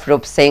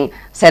Rafrup Singh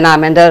Sena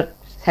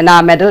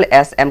Medal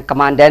SM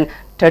Commandant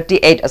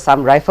 38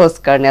 Assam Rifles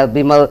Colonel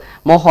Bimal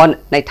Mohan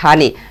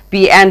Naithani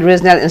PN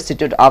Regional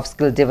Institute of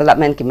Skill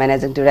Development ki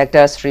Managing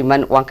Director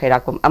Sriman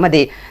Wangkhairakum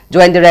Amadi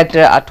Joint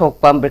Director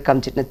Athokpam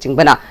Brikamjitna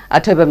Chingbana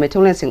Athoiba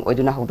Methulen Singh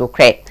Oiduna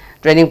Hudokre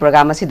Training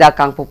program asida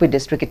Kangpokpi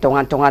District ki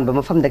tongan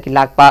bamafam daki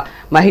lakpa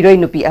mahiroi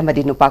nupi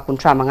amadi nupa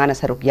kuntra mangana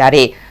saruk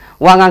yare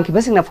wangang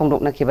kibasingna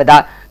phongdokna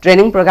kibada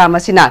training program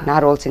asina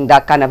narol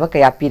singda kanaba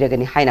kaya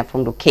piragani haina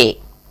phongdokhe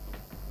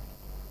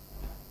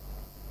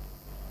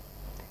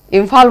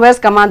Imphal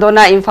West Commando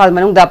na Imphal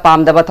manungda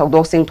pamdaba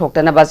thodok sing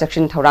thoktanaba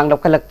section thorang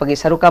lokhalakpagi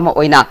sarukama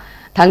oina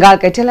Thangal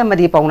Kaitel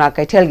amadi Pauna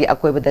Kaitel gi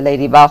akoibada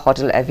leiriba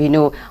Hotel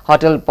Avenue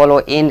Hotel Polo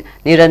Inn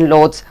Niran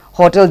Lodge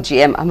Hotel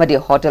GM amadi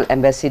Hotel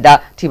Embassy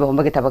da thiba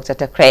homagi thabak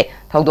chatakre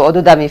thaudo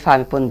oduda mi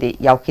fami pundi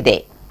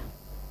yaukide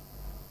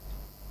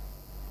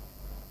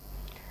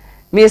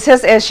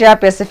Mrs. Asia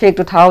Pacific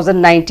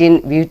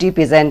 2019 Beauty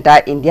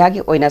Presenter India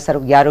ki oina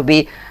saruk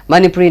yarubi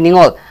Manipuri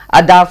Ningol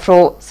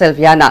Adafro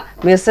Silviana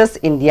Mrs.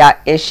 India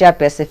Asia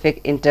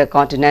Pacific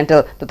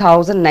Intercontinental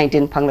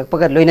 2019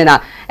 Panglakpaga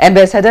Loinana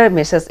Ambassador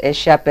Mrs.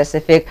 Asia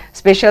Pacific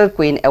Special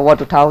Queen Award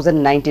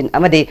 2019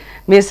 amadi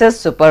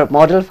Mrs.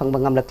 Supermodel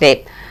Fangbangam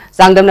Lakle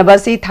Sangdam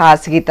Nabasi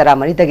Thasigi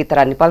Taramari Dagi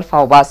Taranipal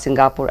Fauba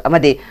Singapore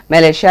Amadi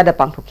Malaysia da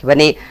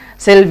Pangthokibani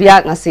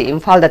Sylvia ngasi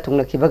Imphal da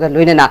Tunglakibaga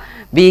Loinana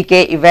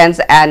BK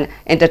Events and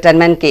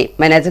Entertainment ke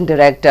Managing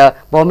Director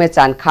Bome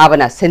Chan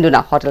Khabana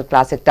Sinduna Hotel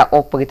Classic ta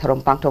Okpagi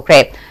Tharom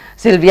Pangthokre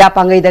Sylvia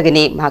Pangai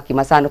dagani Maki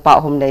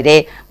Masanupa Home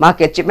Leire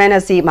Maki Achievement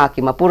asi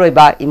Maki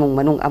Mapuroiba Imung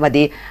Manung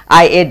Amadi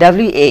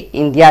IAWA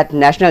India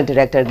National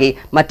Director gi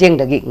Mateng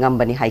dagi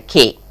ngambani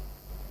haike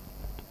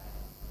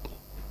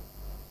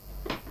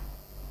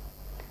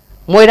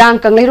Moirang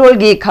Kanglirol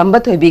gi Khamba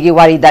Thoibi gi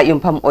warida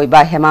yumpham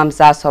oiba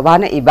Hemamsa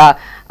Sobana iba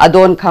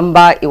Adon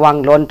Khamba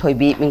Iwanglon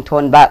Thoibi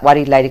Mingthon ba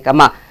wari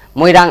lairikama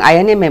Moirang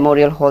INA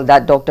Memorial Hall da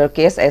Dr.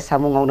 KSS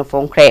Samungong na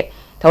phongkre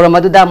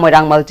Thoramaduda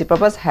Moirang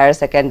Multipurpose Higher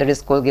Secondary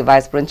School gi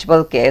Vice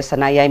Principal KS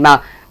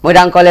Sanayaima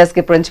Moirang College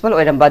ki Principal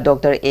oiramba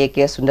Dr.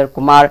 AK Sundar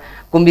Kumar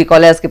Kumbi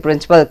College ki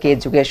Principal K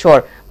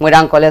Jugeshwar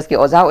Moirang College ki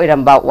Oza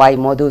oiramba Y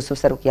Modhu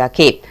Susarukya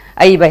ke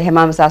aiba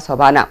Hemamsa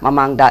Sobana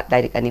mamangda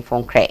direct ani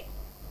phongkre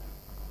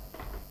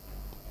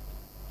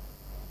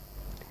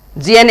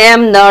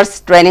GNM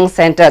Nurse Training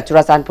Center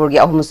Churasanpur gi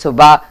ahum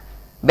suba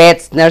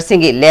Beds Nursing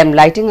gi lamp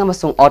lighting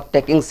amasung oath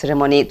taking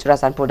ceremony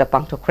Churasanpur da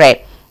pangthokre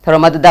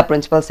Thoromaduda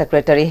Principal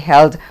Secretary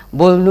held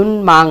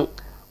Bulnun Mang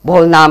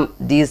Bolnam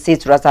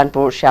DC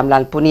Churasanpur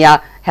Shamlal Punia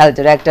Health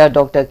Director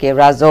Dr. K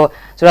Razo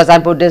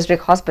Churasanpur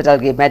District Hospital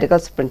gi Medical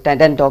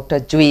Superintendent Dr.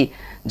 Jui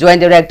Joint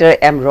Director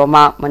M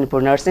Roma Manipur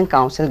Nursing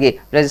Council gi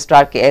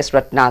Registrar KS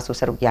Ratna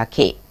Susarukya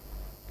ke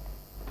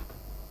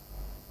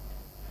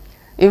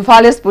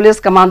Imphal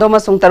Police Commando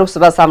masung taruk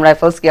suba Sam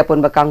Rifles ki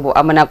apun bakangbu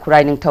amana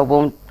khurai ning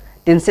thobum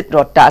tinsit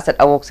rotta asat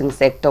awok sing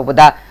sector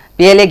boda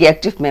PLA gi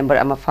active member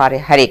ama fare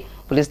hari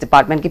Police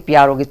Department ki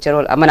PRO gi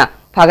cherol amana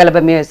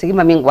phagalaba me sigi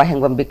maming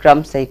wahengbam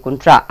Bikram sei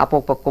kuntra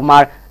apokpa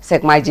Kumar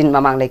Sekmaijin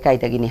mamang leikai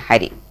dagini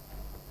hari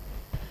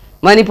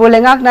Manipur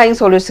lengak na ing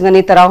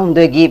solusingani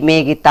tarahumdoi gi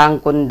me gi tang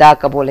kunda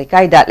kabole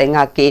kaida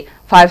lengak ki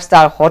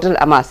 5-star hotel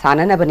ama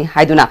sanana bani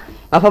haiduna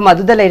mafam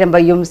aduda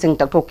leiramba yum sing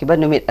takthokkiba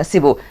numit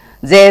asibu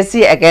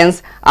JSC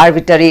against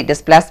arbitrary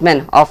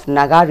displacement of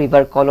Naga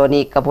River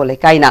Colony Kabole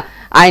Kaina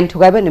Ain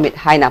Thugaiba Numit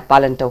Haina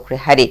Palan Tokre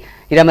Hari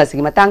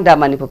Hiramasigi Matangda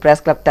Manipur Press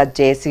Club ta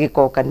JSC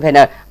ko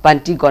convener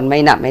Panti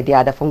Gonmaina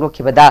Media da Fongro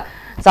Kibada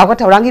Sawa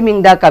Taurangi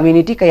Mingda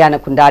community kayana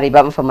kundari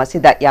ba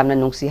mafamasida yamna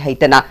nungsi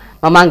haitana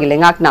mamangi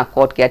lengakna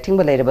court ke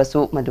athingba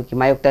leirabasu maduki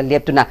mayokta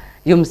leptuna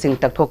yum sing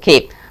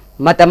takthokhe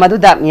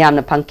Matamaduda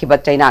miyamna phangkiba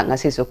China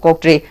ngasisu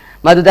koktri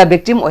Maduda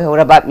victim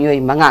oihoraba mioi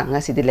manga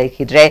ngasidi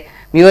lekhidre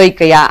mioi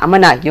kaya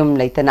amana yum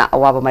leitana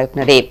awaba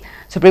mayoknare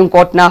Supreme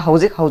Court na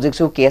hojik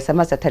su case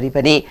ama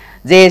satharibani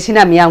JSC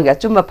miyam ga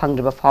chumba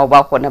phangriba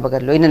fawba honabaga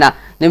loinana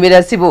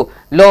numira sibu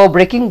law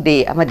breaking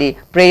day amadi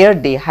prayer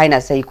day haina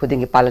sei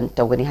khudingi palan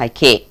tawgani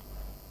haike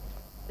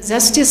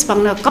Justice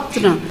pangna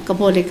kaptuna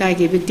kabole kai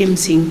ge victim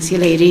sing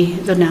silairi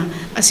dona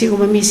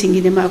asiguma mi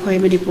singi de ma khoi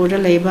Manipur da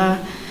leiba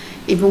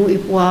ibung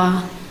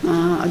ipwa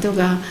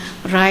aduga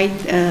right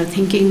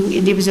thinking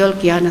individual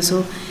kya na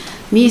so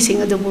mi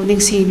sing adubu ning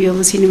sing bio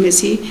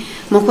sinimesi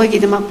mokoi gi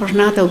de ma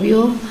prana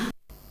tawbio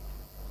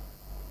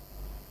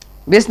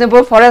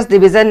Bisnupur Forest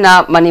Division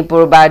na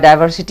Manipur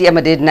Biodiversity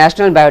amadi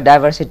National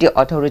Biodiversity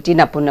Authority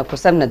na punna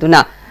kusam na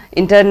duna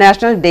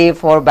International Day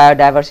for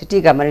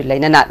Biodiversity gamari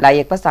lainana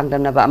layekpa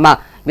sangdamnaba ama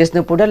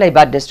Bisnupur da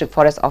laiba District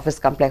Forest Office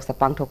Complex da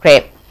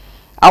pangthokre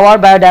Our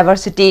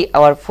biodiversity,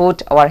 our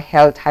food, our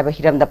health haiba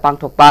hiram da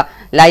pangthokpa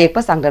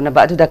layekpa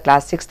sangdamnaba adu da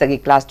class 6 tagi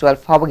class 12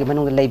 fawagi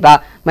manung laiba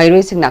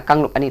mairoi singna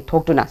kanglup ani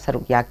thoktuna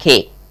saruk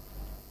yakhe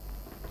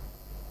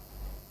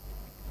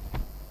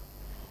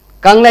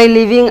Kanglai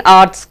Living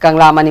Arts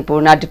Kangla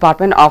Manipurna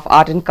Department of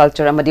Art and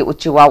Culture amadi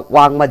Uchiwa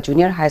Wangma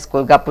Junior High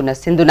School ga puna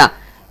sinduna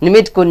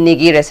Nimit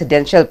Kunnigi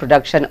Residential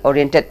Production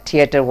Oriented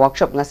Theatre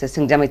Workshop ngase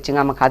singjami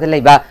chinga makhada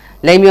leiba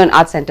Laimion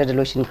Art Center de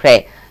Lucian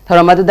Kre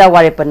Thoramaduda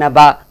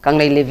Warepanaba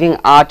Kanglai Living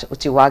Art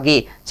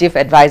Uchiwagi Chief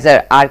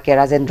Advisor R.K.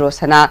 Rajendro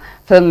Sana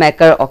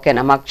Filmmaker Oken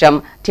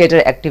Amakcham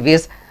Theatre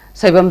Activist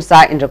Soibam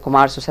Sa Indra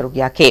Kumar Susaruk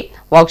Yake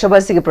Workshop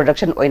asigi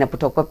production oina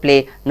putokpa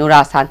play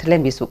Nura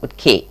Santhalen bisu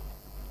utke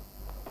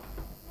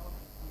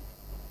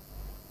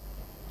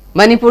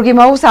Manipur ki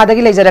mahusada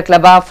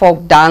lejarakhlaba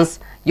folk dance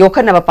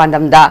Yokhanaba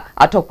Pandamda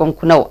Atokpam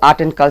Kunau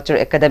Art and Culture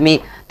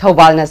Academy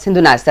Thaubalna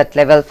Sinduna Set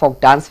Level Folk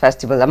Dance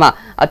Festival ama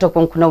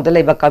Atokpam Kunau da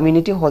Leba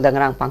Community Hall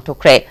ngarang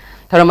pangthokre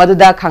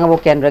Tharamaduda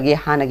Khangabo Kendragi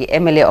Hanagi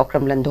MLA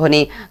Okram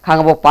Landhoni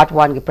Khangabo Part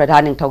 1 gi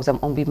Pradhan Ningthaujam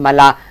Ongbi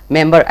Mala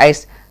Member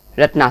Ice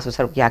Ratna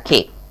Susaruk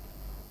Yake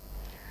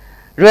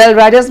Royal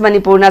Riders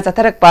Manipurna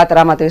Satharakpa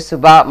Taramatoi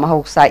Suba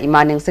Mahuksa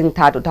Imaning Singh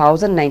Tha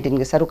 2019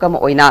 gi sarukam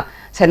oina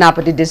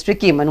Senapati District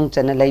ki manung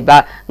chana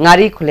leiba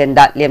ngari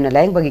khulenda lemna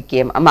laing bagi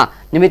game ama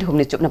nimit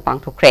humni chupna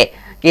pangthokre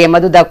game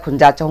aduda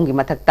khunja chong gi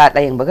mathakta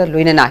layang baga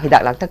loinana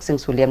hidak langthak sing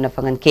su lemna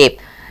fangan ke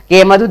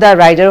game aduda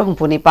rider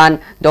humpunipan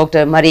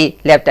Dr. Mari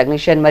lab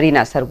technician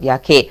Marina saruk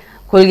yakhe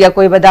khulgia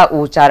koibada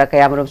u chara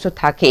kayamrum su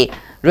thake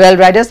Royal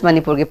Riders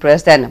Manipur ki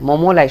President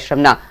Momo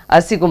Laishramna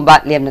asigumba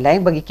lemna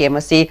laing bagi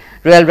kemasi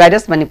Royal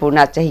Riders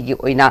Manipurna chahigi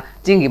oina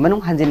jingi manung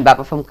hanjin ba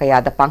pafam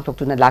kaya da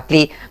pangthoktuna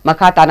lakli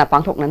makata na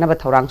pangthokna na ba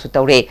thorang su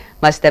tawre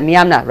masda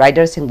miyamna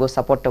Riders singbu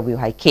support tawiu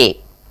haike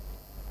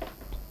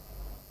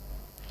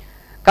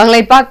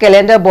Kanglai Park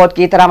Calendar Board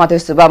ki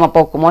Taramatoi Suba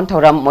Mapok Kumon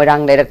Thoram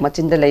Moirang Leirak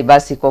Machinda Leiba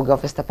Sikogi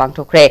Office ta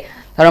pangthokre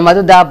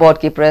Tharamadu Board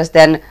ki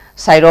President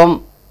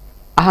Sairom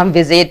Aham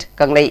visit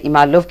Kanglai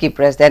Imaluf ki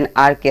President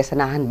R.K.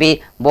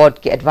 Sanahanbi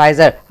Board ki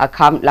Advisor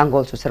Akham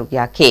Langol Susaruk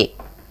Yake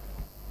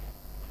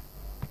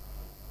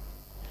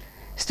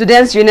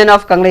Students Union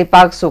of Kanglai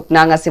Park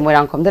Sukna ngasi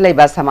Moirang Khomda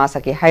Leiba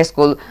Samasaki High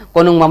School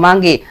Konung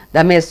Mamangi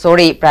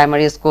Damesori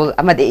Primary School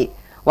amadi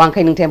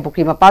Wangkai Ningthem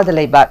Pukri Mapalda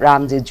Leiba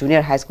Ramji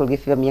Junior High School gi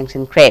fibam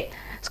yangsin kre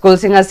School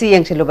singasi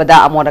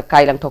yangsilubada amoda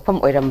kailang thokpam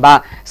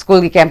oiramba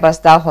school gi campus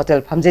ta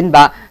hotel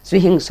phamjinba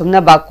suhing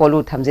sumnaba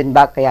kolu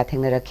thamjinba kaya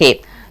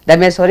thengnarakhe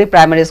Damesori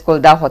Primary School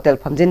da hotel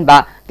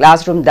phamjinba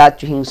classroom da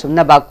chuhing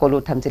sumnaba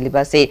kolu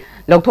thamjiliba se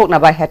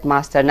lokthoknaba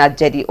headmaster na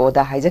JDO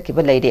da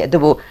haijakiba leire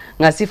adubu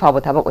ngasi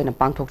fawba thabak oina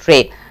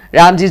pangthoktre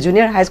Ramji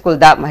Junior High School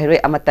da mahiroi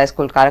amata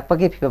school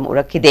karakpagi phibam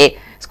urakhide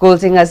school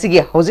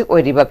singasigi hojik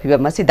oiriba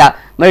phibam masida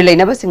mari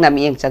leinaba singna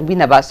miyeng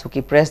changbinaba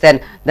suki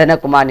president Dana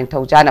Kumar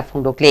Ningthaujana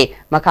phongdokle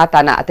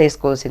makhatana ate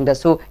school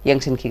singdasu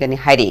yengsinkhigani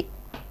hairi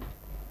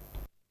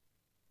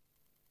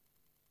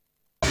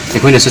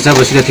Ekhoi na sacha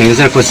basida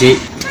thengjar kosi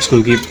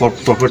school ki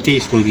property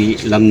school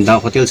ki lamda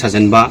hotel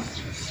sajanba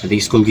adi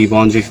school ki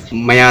boundary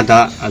maya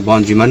da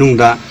boundary manung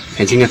da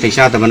fencing na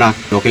teisa da bana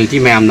locality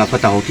mayam na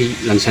phata hoki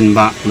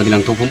langsanba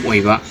madilang thopum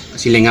oiba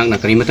asi lengak na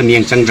kari matam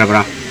yeng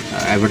changdrabra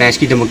advertise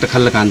ki damak ta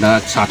khalla kanda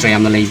satra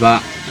yamna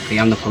leiba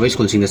yamna phabai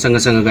school sing da sanga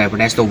sanga ga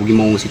advertise to bugi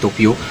mong si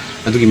tokpio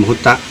adugi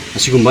muhutta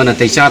asigumba na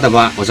teisa da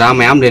ba oja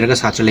mayam leraga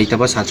satra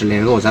leitaba satra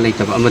leraga oja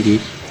leitaba amadi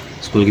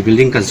school ki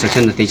building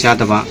construction na teisa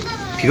da ba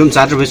phibam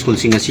chadra school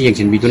sing asi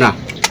yengchin biduna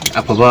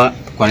afaba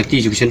quality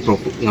education pro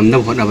ngamna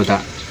hotna bada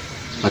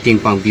mating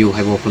pangbiu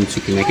haibo phum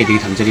chuki mai ke digi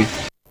thamjari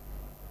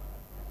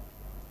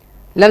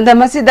Lamda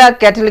Masida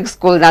Catholic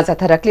School na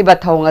Satharakli ba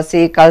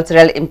thawngasi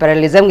cultural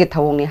imperialism gi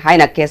thawngni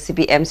haina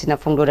KCPM sina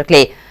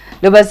phongdorakle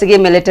Lubasigi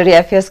Military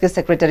Affairs ki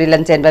Secretary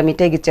Lanchen ba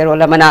mite gi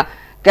cherolamana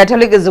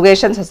Catholic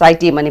Education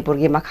Society Manipur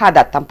gi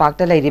makhada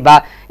tampakta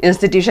leiriba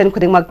institution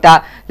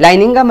khudingmakta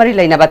lininga mari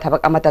leinaba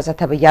thabak amata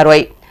sathaba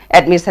yaroi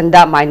admission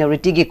da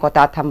minority gi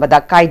quota thambada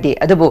kaide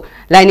adubu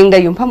lining da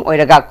yumpham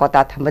oiraga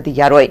quota thambadi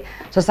yaroi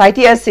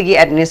society asigi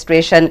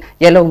administration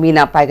yellow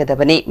mina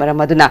paigadabani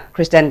maramaduna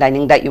Christian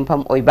lining da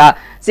yumpham oiba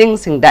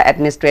singda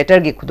administrator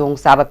gi khudong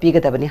saba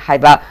pigadabani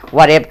haiba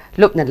wareb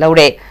lupna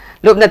laure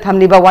lupna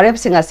thamliba wareb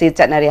singasi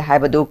chatnare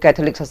haibadu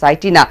Catholic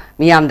Society na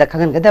miyam da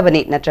khangan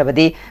gadabani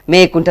natrabadi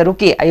me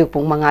kuntaruki ayuk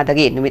pung manga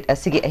dagi numit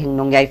asigi ahing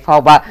nongyai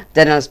fawba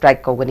general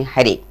strike kogani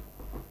hairi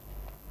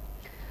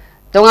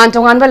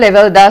Tongan ba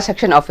level da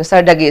section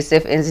officer dagi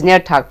chief engineer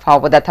thak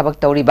fawba da thabak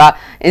tawriba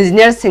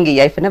engineer singi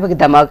yaifanabagi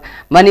damak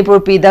Manipur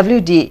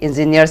PWD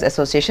Engineers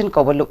Association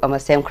kobaluk ama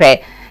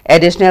semkhre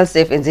additional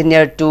chief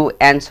engineer 2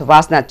 and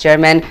Suvasna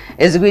chairman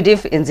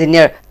executive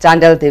engineer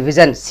Chandal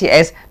division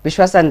CS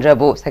Vishwasan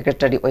Rabu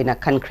secretary oina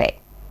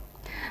khankhre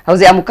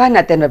hauzi amuka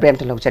na ten brem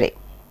to logjare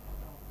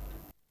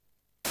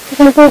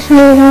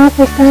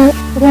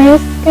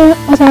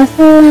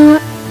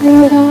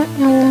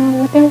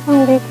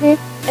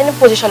In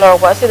position or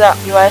was it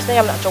UIS na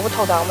yamna chobu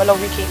thoda amalo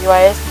wiki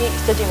UIS ki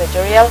study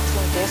material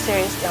sinte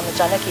series yamna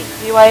janaki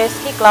UIS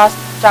ki class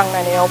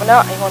changna ne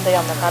yobna aingonda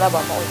yamna kara ba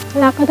mo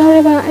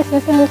lakadariba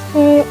SSLC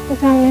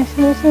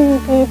examination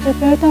sinte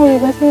prepare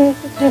tawriba sin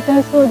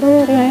results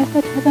odon UIS ta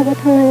thada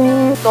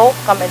bathana so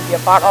come and be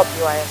a part of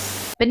UIS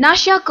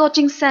Panacea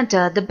Coaching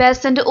Center, the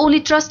best and the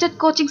only trusted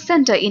coaching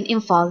center in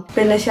Imphal.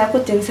 Panacea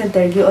Coaching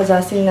Center gi oja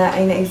singna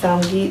aina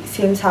exam gi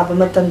sem saba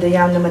matam da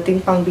yamna mating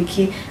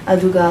pangbiki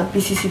aduga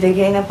PCC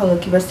dagi aina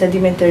phangaki study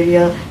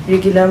material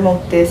regular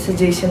mock test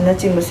suggestion na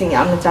chingba sing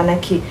yamna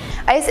chanaki.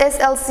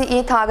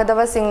 SSLCE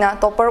thagadava singna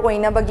topper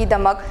oina bagi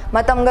damak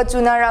matamga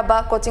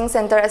chunaraba coaching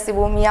center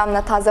asibu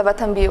miyamna thajaba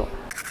thambiu.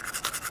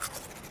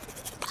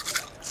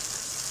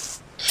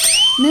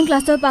 Nang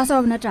class 12 pass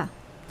out natra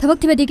thabak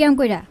thibadi kyam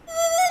koira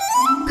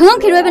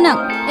khangam khiroi bana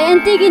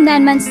ANT gi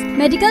 9 months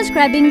medical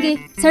scribing gi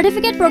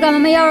certificate program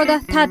ma yauraga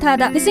tha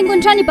da lising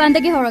kuntra ni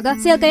panda gi horaga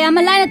sel kaya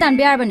ma line tan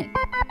biar bane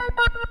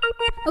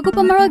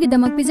akupa maro gi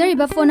damak pizari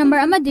ba phone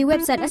number ama di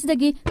website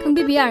asidagi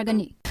khangbi biar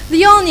gani.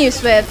 The all-new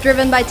Swift,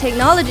 driven by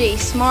technology,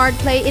 smart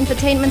play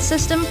infotainment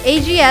system,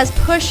 AGS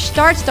push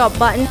start-stop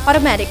button,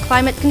 automatic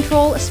climate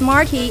control,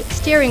 smart heat,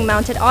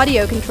 steering-mounted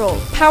audio control.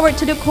 Powered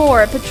to the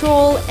core,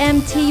 petrol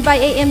MT by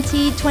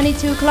AMT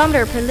 22 km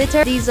per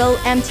liter, diesel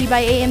MT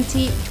by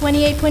AMT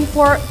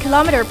 28.4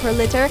 km per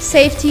liter,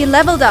 safety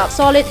leveled up,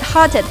 solid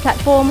hearted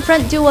platform,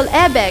 front dual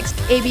airbags,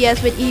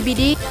 ABS with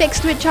EBD,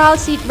 fixed with child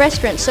seat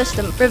restraint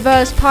system,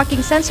 reverse parking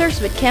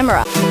sensors with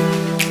camera.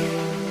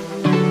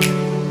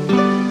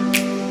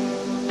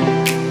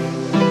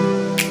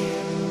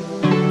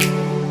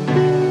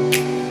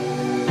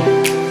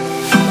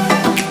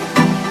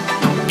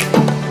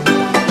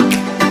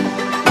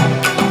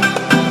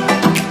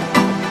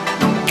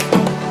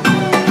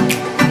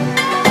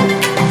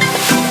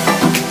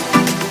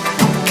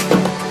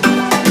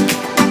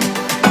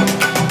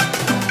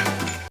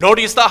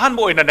 Northeast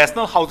Ahanbo in the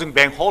National Housing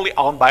Bank wholly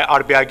owned by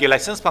RBI ki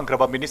license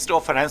pangraba Ministry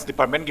of Finance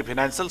Department ki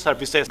Financial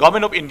Services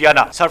Government of India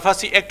na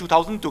Sarfasi Act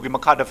 2002 ki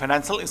makada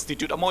Financial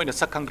Institute amo in the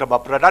sakangraba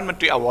Pradhan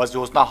Mantri Awas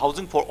Yojana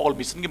Housing for All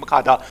mission ki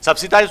makada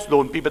subsidized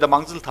loan pi bada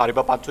mangzil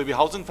thariba Panthoi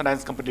Housing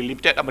Finance Company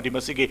Limited amadi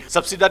masigi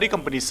subsidiary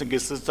company singi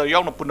sister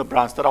yauna punna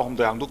branch tara hum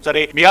doyang duk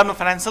jare miyamna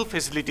financial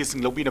facilities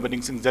sing lobi na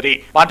baning sing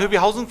jare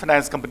Panthoi Housing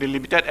Finance Company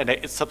Limited and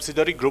its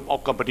subsidiary group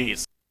of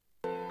companies.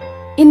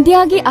 India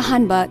ki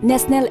ahanba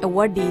National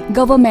Awardee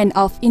Government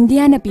of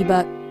India na piba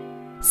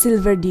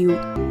Silver Dew.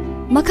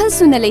 Makhal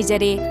suna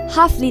lejare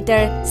half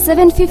liter,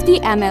 750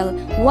 ml,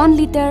 1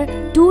 liter,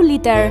 2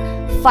 liter,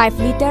 5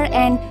 liter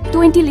and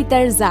 20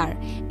 liter jar.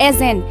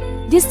 As an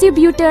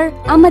distributor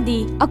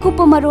amadi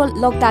Akupamarol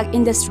Loktak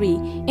Industry,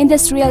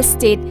 Industrial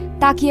State,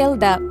 Takiel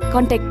da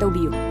contact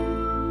tobiu.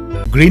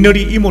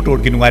 Greenery e-motor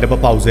ki nungairaba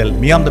pausel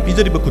miyam da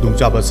pizari ba kudung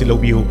chaba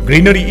silobiu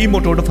Greenery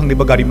e-motor da phangni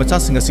ba gari macha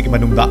singa sigi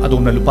manungda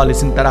adona lupa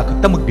lesing tara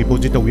khaktamak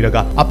deposit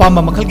tawiraga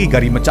apama makhal ki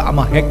gari macha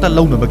ama hekta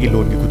launa bagi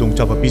loan ki kudung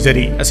chaba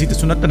pizari asita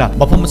sunatana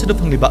mafam asida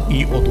phangni ba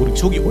e-auto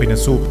rickshaw gi oina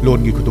su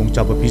loan ki kudung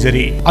chaba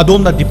pizari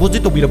adona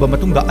deposit tawiraba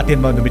matungda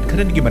atenma numit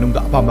kharani gi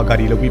manungda apama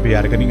gari lobi be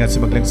yaragani nga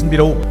simak lengsin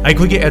biro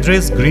aikoi gi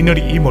address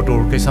Greenery e-motor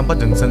Kaisampa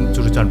Junction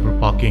Churuchanpur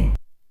parking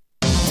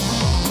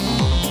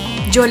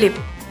Jolip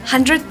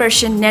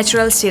 100%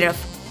 natural syrup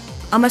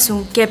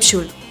amasung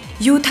capsule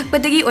yu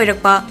thakpadagi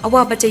oirakpa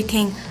awaba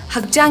chaitheng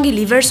hakjangi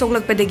liver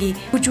soklakpadagi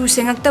kuchu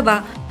sengaktaba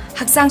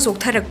haksang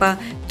soktharakpa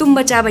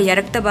tumba chaba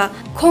yaraktaba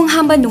khong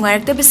hamba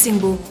nungairakta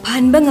singbu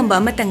phanba ngamba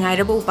amata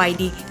ngairaba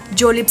upaidi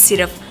Jolip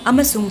syrup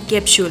amasung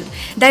capsule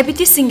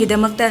diabetes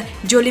singidamakta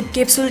Jolip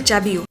capsule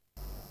chabiu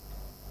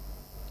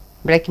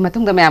break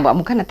matungda mayam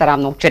amukhana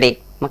taram nokchare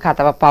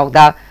makhataba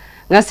pauda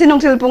ngasi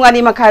nongsil pungani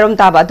makhairom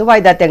taba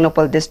duwaida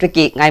Technopol district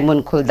ki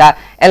ngaimun khulda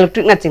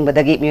electric na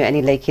chingbadagi mi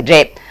ani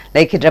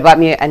laikhidraba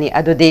mi ani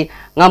adudi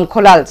ngam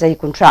kholal chai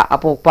kuntra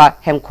apokpa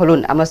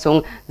hemkholun amasung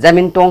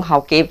jamin tong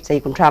hauke chai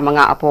kuntra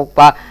manga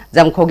apokpa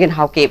jamkhogin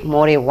hauke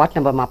more ward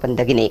number 8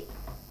 dagini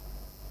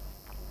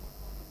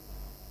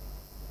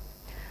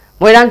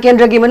Moirang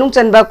Kendra gi manung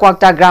chanba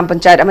Kwakta Gram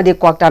Panchayat amadi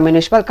Kwakta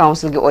Municipal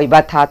Council gi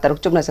oiba tha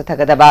taruk chupna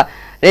sathagadaba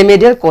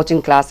remedial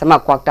coaching class ama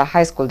Kwakta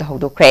High School da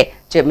hodokre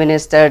Chief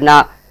Minister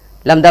na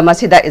Lamda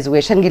Masida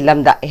Education gi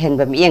lamda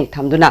ehenba mieng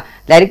thamduna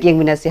lairik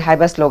yengminasi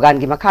haiba slogan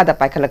gi makhada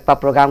paikhalakpa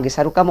program gi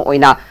sarukam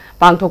oina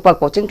pangthokpa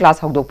coaching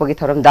class hodokpa gi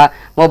thoramda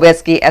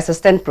Mobes ki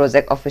Assistant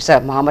Project Officer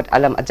Muhammad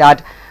Alam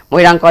Azad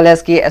Moirang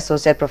College ki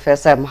Associate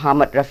Professor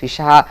Muhammad Rafi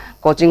Shah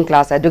coaching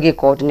class adugi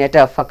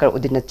coordinator Fakar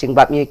Udin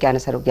chingba mi kyana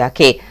sarukya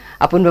ke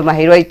apunba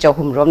mahiroi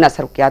chahum romna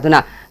sarukya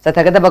duna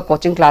sathagadaba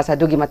coaching class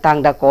adugi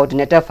matangda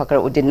coordinator Fakar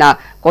Udin na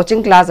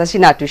coaching class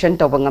asina tuition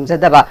tobangam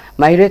zadaba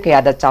mahiroi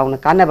kaya da chawna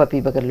kanaba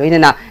pibaga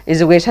loinana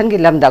education gi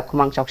lamda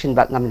khumang chawshin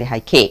ba ngamle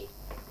haike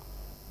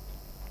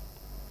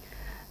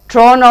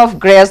Throne of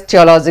Grace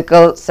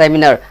Theological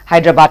Seminar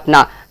Hyderabad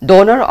na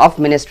Donor of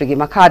Ministry gi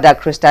makhada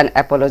Christian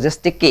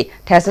Apologistic ki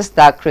thesis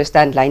da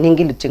Christian lining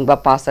gi luchingba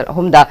pastor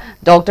ahumda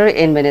Doctor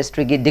in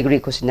Ministry gi degree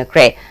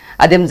kusinakre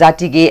Adim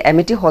Zati gi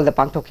Amity Hall da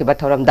pangthokiba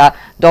thoramda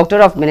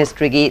Doctor of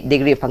Ministry gi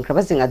degree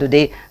pangkraba sing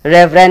adude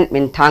Reverend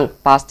Minthang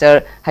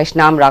Pastor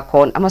Haishnam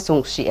Rakhon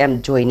amasung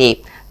CM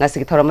Joini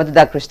ngasi thoramadu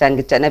da Christian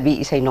gi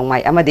chanabi isai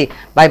nongmai amadi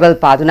Bible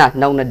paduna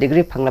nauna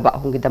degree phanglaba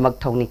ahungi damak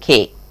thongni khe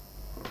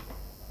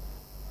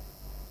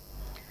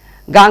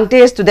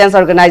Gangte Students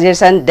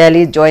Organization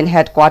Delhi Joint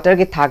Headquarter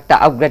ki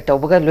thakta upgrade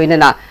tawbaga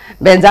loinana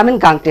Benjamin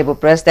Gangte bu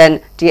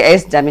President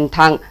TS Jamin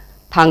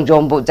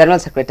Thangjom bu General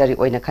Secretary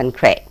oina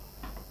khankre.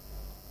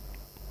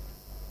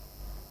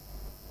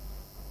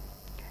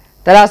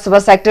 Tara Suba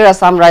Sector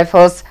Assam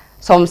Rifles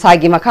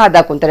Somsagi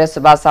Makada Kuntare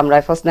Suba Assam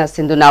Rifles na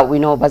Sinduna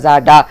Wino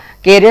Bazar da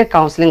Career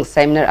Counseling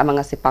Seminar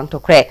amanga si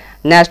pangthokre.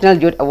 National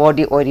Youth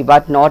Awardee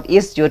Oiribat North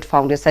East Youth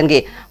Foundation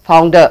gi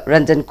founder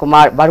Ranjan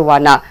Kumar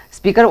Barwana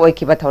Speaker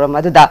Oikiba Thoram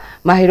aduda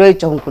Mahiroi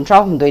Chahum Kuntra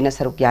Humdoina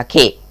Saruk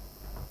Yake.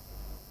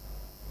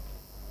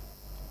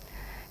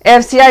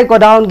 FCI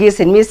Godown gi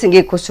Sinmi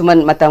Singi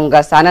Kusuman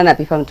Matamga Sana na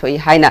Pifam Thoi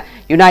Haina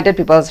United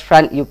People's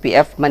Front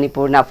UPF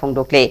Manipur na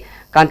Fongdokle.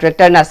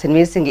 Contractor na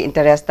Sinmi Singi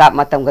interest ta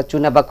Matamga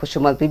Chunaba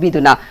Kusumal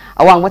Pibiduna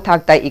Awang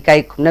Mathakta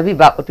Ikai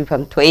Kumnabiba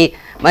Utpifam Thoi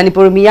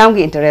Manipur Miyam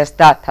gi interest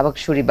ta Thabak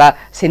Shuriba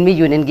Sinmi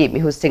Union gi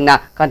Mihu Singna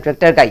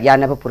contractor ga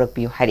Yanaba Purak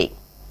Piu Hari.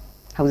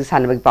 Hausi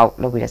Sanabag Pau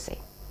Lobirase.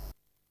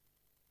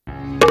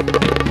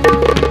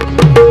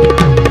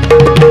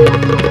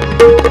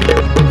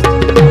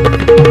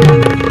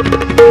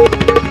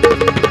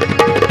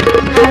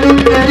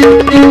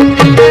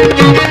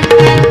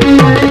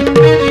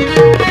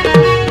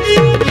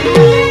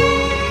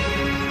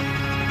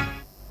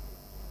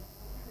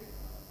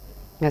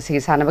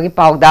 Ngasi sana bagi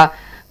pauda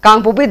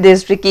Kangpupi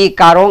district ki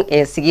Karong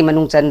sigi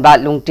manung chanba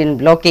Lungtin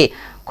block ki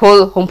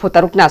khul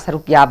humputarukna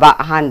saruk yaba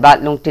ahanba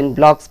Lungtin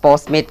block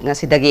sports meet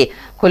ngasidagi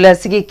khula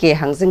sigi ke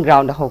hanging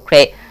ground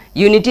hokre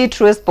Unity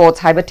True Sports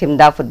haiba team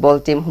da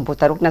football team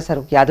humputarukna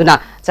saruk yaduna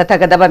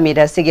sathagadaba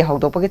meda sigi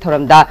hokdopaki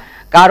thoramda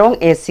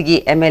Karong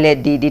sigi MLA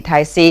DD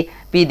Thaisi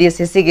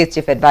PDCC ki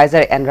chief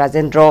advisor N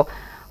Rajendro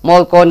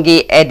Molkon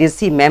gi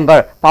ADC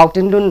member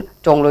Pautindun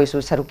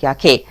Chongloisu saruk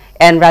yake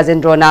N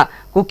Rajendro na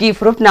Kuki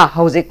Frupna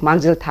Hauzik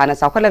Mangjil Thana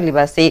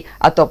Saukalagliba se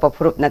Atopa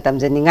Frupna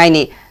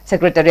Tamjaningaini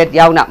Secretariat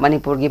Yauna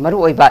Manipur gi Maru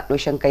Oiba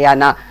Luishan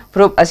Kayana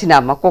Frup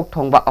Asina Makok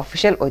Thongba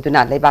official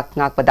Oiduna Lebak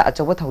Ngakpada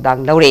Achobo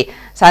Thodang Laure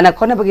Sana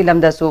Khonabagi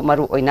Lamdasu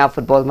Maru Oina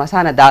football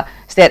masana da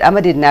state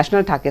amadi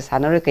national thakis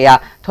hanare kaya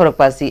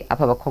Thorakpasi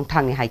Apaba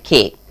Khongthangi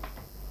Haike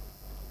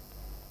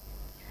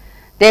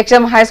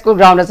Teksham High School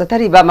ground as a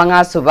Tariba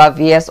Manga Suba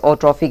VSO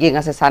Trophy Ging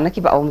as a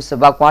Sanakiba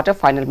Suba quarter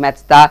final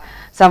match da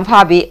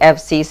Samfabi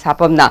FC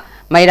Sapamna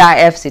Maira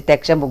FC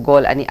Teksham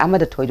goal ani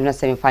Amada Toiduna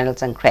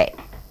semi-finals and Cray.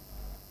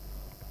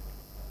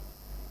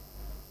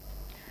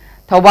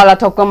 Taubala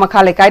Toko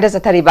Makale Kaida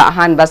Satariba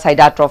Ahanba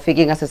Saida Trophy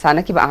Ging as a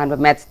Sanakiba Ahanba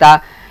match da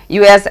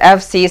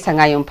USFC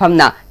Sangayum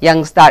Pamna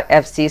Young Star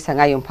FC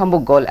Sangayum Pambu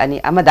goal ani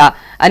Amada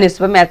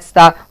Anisba match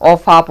da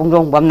Ofa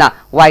Pungrong Bamna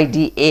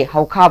YDA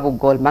Haukabu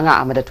goal Manga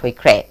Amada Toy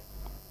Cray.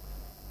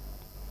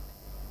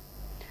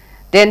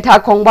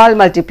 Denta Kongbal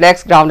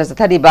Multiplex Ground as a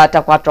Tadiba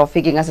Takwa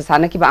Trophy Ging as a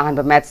Sanakiba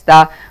Ahanba match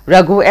da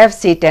Ragu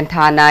FC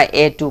Tentana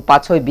A2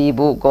 Patsoi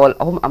Bibu goal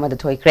Home Amada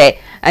Toy Cray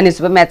and its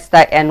match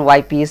da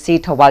NYPC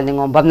Tawal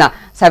Ningom Bamna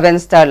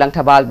 7-star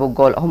Langtabalbu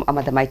goal Home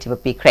Amada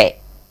Maitiba P Cray.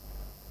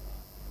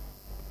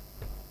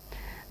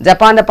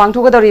 Japan the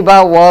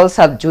Pangtugadoriba World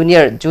Sub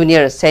Junior,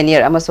 Junior,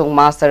 Senior, Amasung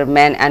Master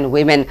Men and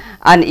Women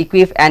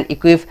Unequipped and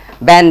Equipped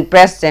Band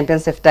Press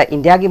Championship ta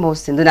India gi mo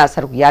Sinduna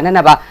Saruk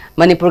Yananaba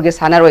Manipur gi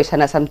Sanaroi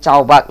Sanasam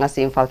Chauba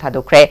ngasi Imphal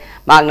Thadokre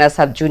Magna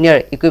Sub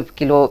Junior Equipped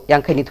Kilo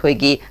Yankhani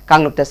Thoigi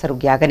Kanglup ta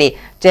Saruk Yagani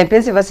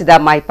Championship asida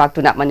Mai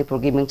Paktuna Manipur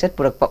gi Mingchat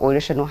Purakpa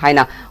Oirashanu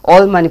Haina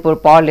All Manipur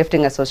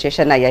Powerlifting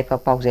Association na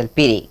Yaipa Paujel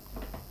Piri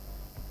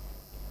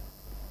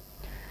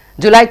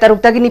July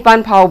Tarukta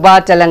Nipan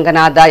Pauba,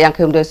 Telangana, da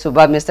Yankhumdo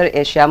Suba, Mr.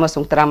 Asia,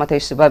 Masung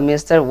Taramatay Suba,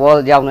 Mr.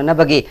 World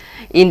Yaunanabagi,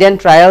 Indian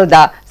Trial,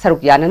 da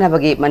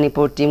Sarukyananabagi,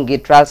 Manipur Team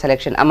Git Trial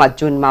Selection, Ama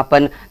June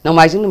Mapan,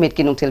 Nomajin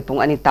Mitkinung Tilpung,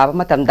 Anitaba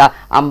Matamda,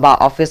 Amba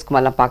Office,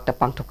 Kumalampak, the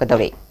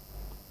Pangtukadori.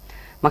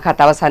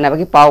 Makatawa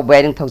Sanabagi Pau,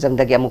 wearing Tozam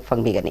the Gamuk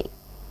Fang Bigani.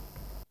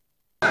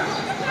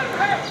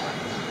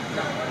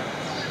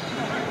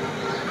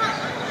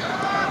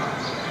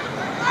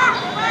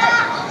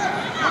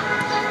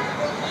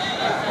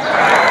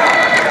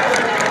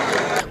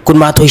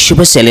 Kunmathoi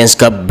Super Salience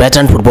Cup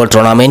Veteran Football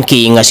Tournament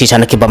ki ngasi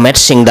sanakiba match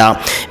singda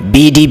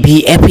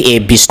BDBFA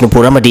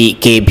Bisnupur amadi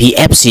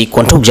KBFC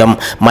Konthokjam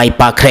mai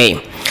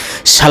pakre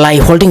Salai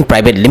Holding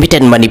Private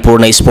Limited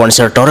Manipur na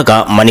sponsor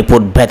toraga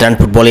Manipur Veteran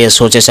Football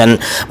Association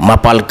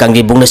Mapal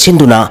Kangi Bungna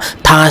Sinduna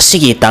Tha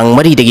Sigi Tang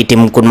Mari Degi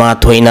Team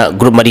Kunmathoi na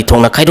Group Mari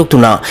Thongna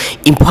Khaidokuna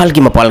Imphal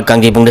gi Mapal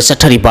Kangi Bungna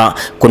Sathariba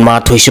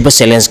Kunmathoi Super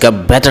Salience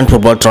Cup Veteran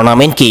Football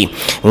Tournament ki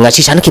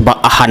ngasi sanakiba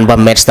ahanba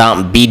match da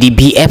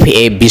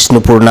BDBFA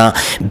Bisnupur na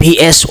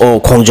BSO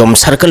Khongjom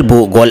Circle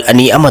bu goal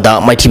ani amada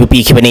maithiba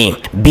pikibani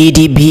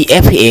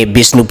BDBFA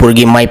Bisnupur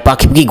gi mai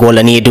pakibgi goal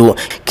ani edu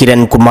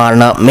Kiran Kumar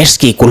na match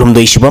ki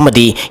kulumdoi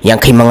subamadi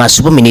yankhai manga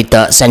suba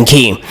minute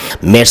sankhi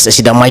match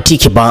asida maiti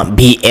khiba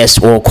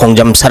BSO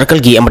Khongjom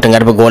Circle gi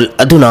amatangarba goal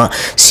aduna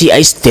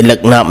CI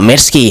Tilak na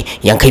match ki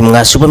yankhai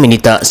manga suba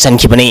minute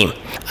sankhibani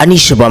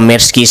Anishuba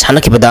Merski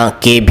Sanakibada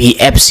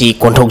KBFC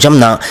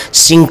Kontogjamna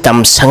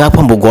Singtam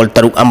Sangapambu Gol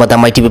Taruk Amada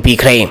Mighty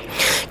Pikre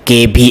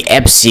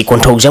KBFC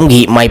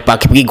Kontogjamgi Mai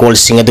Pakipi Gol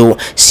Singadu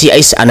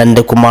CIS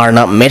Ananda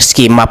Kumarna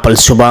Merski Mapal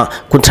Suba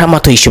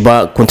Kuntramatoi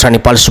Suba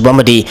Kuntranipal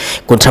Subamadi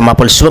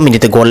Kuntramapal Suba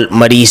Minute Gol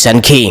Mari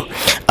Sanki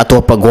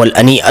Atopa Gol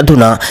Ani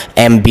Aduna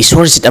M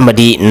Bisorzit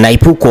Amadi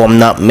Naipu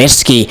Komna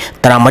Merski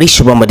Taramari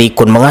Subamadi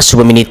Kunmanga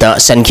Suba Minita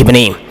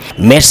Sankibani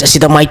Mers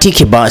asida Mighty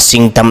Kiba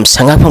Singtam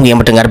Sangapam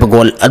Yamatangar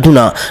Gol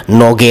Aduna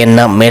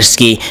Nogena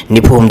Merski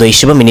Nipum do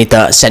Suba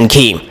Minita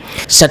Sanki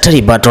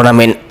Satariba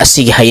tournament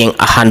asigi hayeng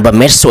ahanba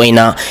match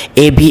oina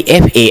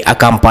ABFA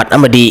akampat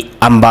amadi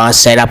amba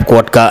Sairap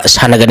Court ka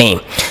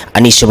sanagani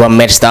anisuba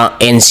match da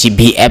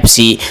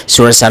NCBFC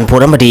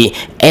Surasanpur amadi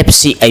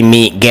FC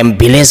Aimi Game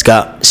Village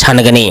ka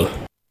sanagani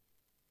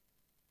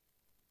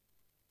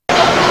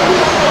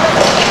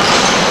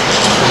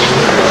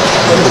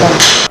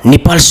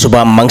Nipal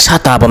Suba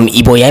Mangsa Tabam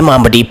Iboyai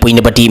Mamadi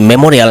Puinabati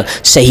Memorial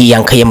Sahi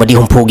Yankayamadi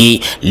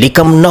Humpugi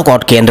Likam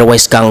Knockout Kendra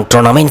West Kang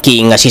Tournament Ki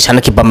Ngasi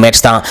Sanakipa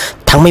Matchta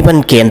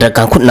Thangmaiban Kendra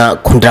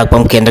Kangkutna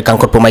Kundrakpam Kendra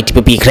Kangkut Pumai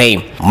Tipi Kray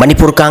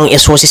Manipur Kang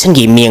Association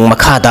Gi Miang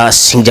Makada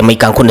Singjamai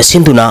Kangkutna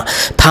Sinduna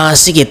Tha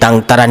Sigi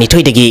Tang Tarani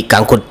Thoidagi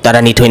Kangkut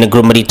Tarani Thoina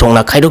Grumari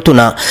Thongna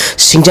Khaidoktuna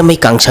Singjamai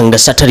Kangchang da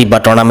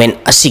Sathariba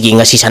Tournament Asigi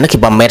Ngasi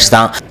Sanakipa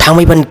Matchta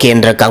Thangmaiban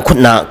Kendra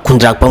Kangkutna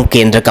Kundrakpam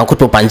Kendra Kangkut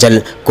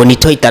Panjal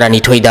Kunithoi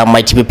Tarani Thoida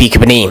Mai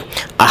Pikibani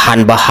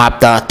Ahanba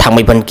Hapta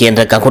Thangmaiban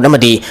Kendra Kangkut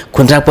amadi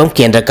Kundrakpam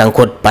Kendra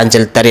Kangkut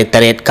Panjal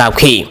Taret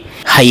Kapki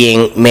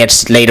Hayeng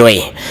match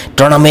Leroy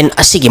Tournament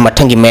asigi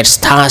matangi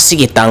match tha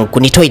asigi tang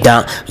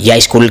kunithoida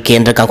Yai School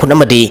Kendra Kangkut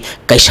amadi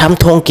Kaisham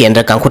Thong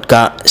Kendra Kangkut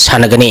ka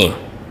sanagani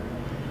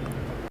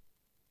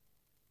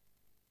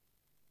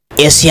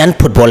Asian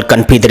Football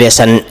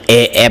Confederation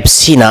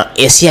AFC na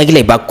Asia gi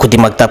lebak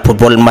khudimakta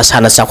football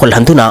masana sakhol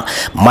handuna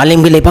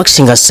malim gi lebak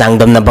singa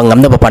sangdam na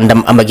bangam na papandam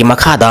amagi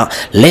makhada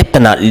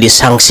leptana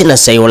lisang sina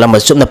sayola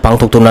masumna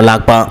pangthoktuna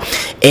lakpa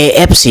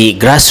AFC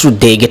Grassroots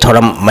Day gi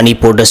thoram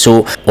Manipur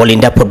dasu All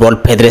India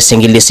Football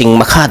Federation gi lising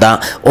makhada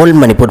All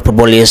Manipur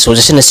Football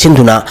Association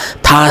sinduna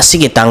tha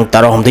sigi tang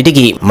tarahom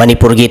digi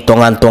Manipur gi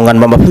tongan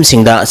mamapum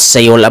singda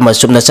sayol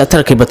amasumna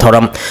sathar khiba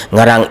thoram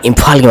ngarang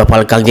Imphal gi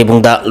mapal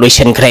kangjebungda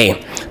loisen khre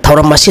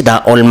Thoram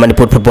masida All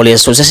Manipur Football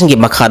Association gi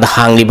makhada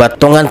hangliba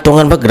tongan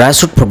ba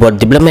grassroots football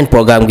development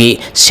program gi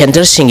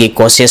center singi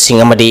coaches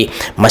sing amadi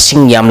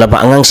masing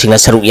yamlaba angang singna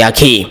saruk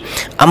yakhi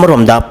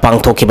amromda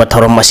pangthokiba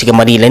thoram masiga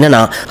mari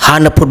lenana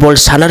hana football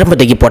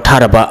sanarambadagi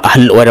potharaba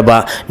ahal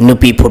oiraba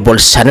nupi football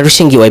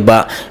sanarising gi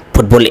oiba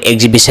football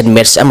exhibition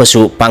match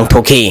amasu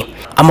pangthoki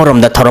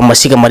amromda thoram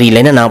masiga mari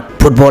lenana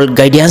football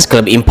guidance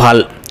club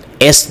Imphal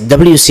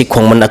SWC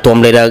Khongman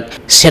Atom Lera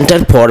Center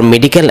for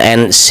Medical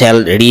and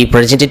Cell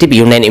Representative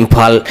Union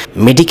Imphal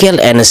Medical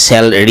and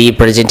Cell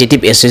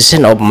Representative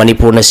Association of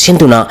Manipur na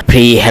sinduna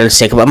free health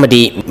checkup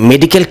amadi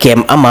medical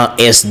camp ama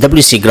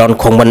SWC ground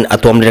Khongman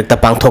Atom Lera ta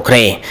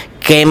pangthokre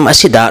camp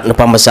asida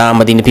nupamasa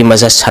amadi nupi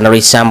maza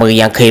sanari samag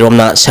yankhai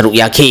romna saruk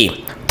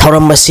yakhi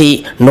Thoram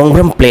masi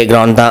Nongbram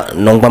Playground da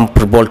Nongbram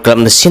Football Club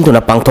na sinduna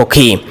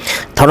pangthokhi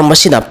Thoram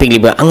masi da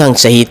pigliba angang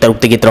sahi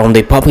taruk tagi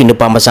trahomdai phapi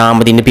nupa masa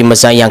amadi nupi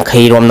masa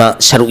yankhai romna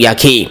saruk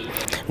yakhi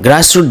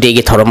Grassroots Day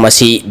gi thoram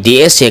masi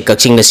DSA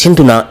Kakching na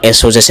sinduna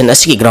association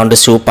asigi ground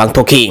su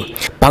pangthokhi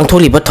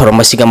pangtholiba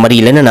thoram masi ga mari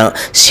lenana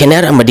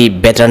senior amadi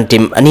veteran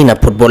team anina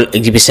football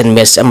exhibition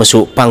match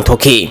amasu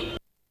pangthokhi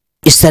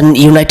Eastern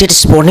United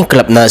Sporting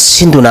Club na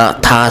sinduna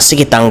tha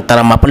sigi tang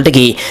taramapal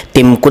dagi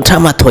team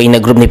kuntrama thoina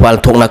group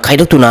nipal thokna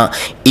khaidotuna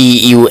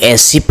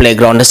EUSC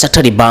playground na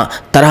sathariba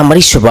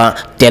taramari suba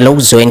Telok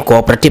Joint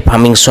Cooperative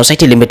Farming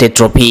Society Limited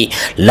Trophy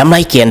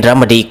Lamnai Kendra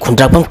madi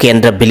Kundrakpam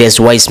Kendra Village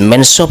Wise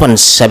Men's Open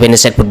 7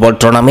 set football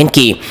tournament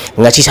ki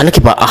ngasi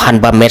sanakiba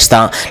ahanba match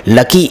ta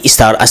Lucky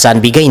Star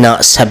Asan Bigaina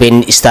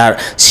 7 star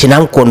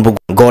Sinang Konbu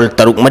goal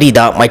taruk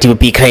marida maitibi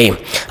pikre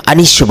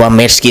ani suba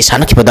match ki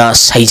sanakibada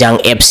Saijang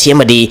FC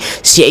madi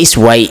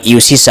CSY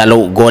UC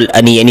Salo goal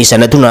ani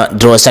sanaduna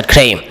draw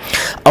satkre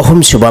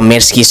ahum suba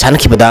match ki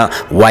sanakibada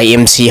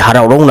YMC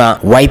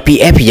Haraurongna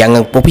YPF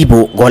Yangang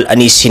Popibu goal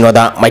ani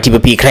sinoda maitibi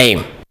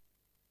pikre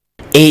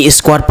A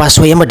squad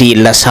pasway amadi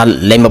lasal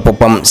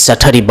lemapopam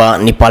sathariba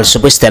Nepal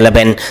Super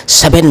 11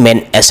 7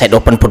 men aside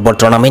open football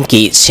tournament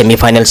ki semi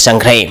final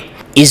sangre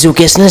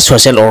Educational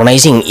Social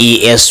Organizing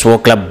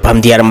ESO Club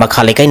Bhamdiar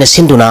Makhalekai na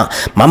sinduna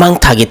mamang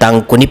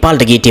thagitang kunipal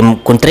dagi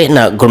team kuntre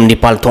na grum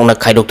Nepal thongna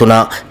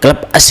khaidoktuna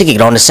club asigi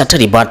ground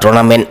sathariba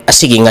tournament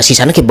asigi ngasi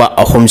sanakiba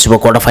ahom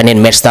suba quarter final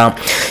match ta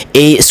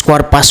A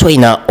squad pasway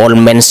na All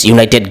Men's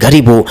United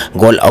Garibu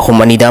goal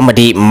ahom anida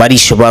madi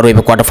mari suba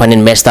roiba quarter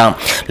final match ta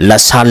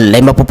lasal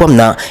lemapopam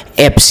na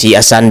FC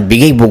Asan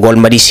Bigaibu goal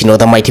mari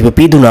sinoda maitibu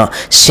piduna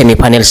semi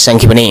final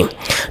sangkibani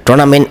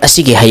tournament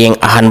asigi hayeng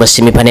ahanba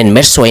semi final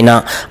match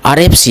oina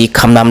RFC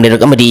Khamnam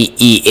Niragamadi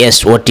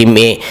ESO team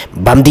A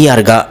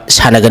Bamdiarga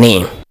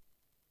Sanagani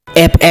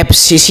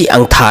FFCC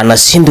ang tha na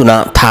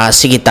sinduna tha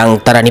sigi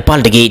tang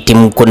taranipal dagi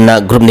tim kunna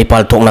group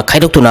nipal thokna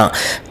khaidokuna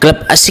club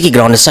asigi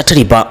ground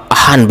sathariba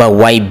ahanba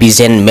Y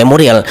Bizen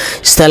Memorial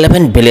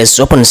Star11 Village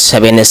Open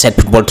 7 set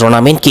football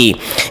tournament ki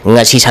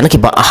ngasi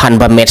sanakiba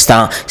ahanba match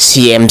ta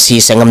CMC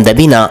sangam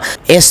dabina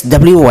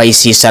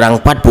SWYC sarang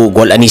patpu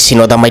gol ani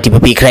sinoda maiti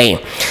pikrai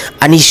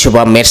ani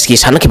shuba match ki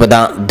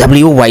sanakibada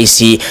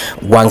WYC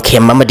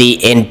wangkhem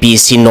amadi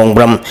NPC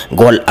Nongbram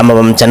gol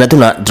amamam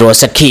chanaduna draw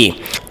sakhi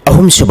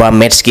ahum suba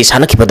match ki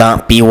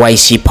sanakibada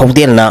PYC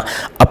Faudel na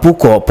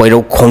apuko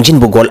poiro khongjin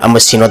bu gol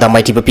amasinoda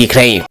maiti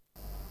pikrai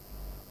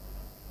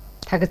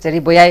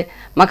Thagachari boyai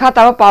makha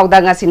tawa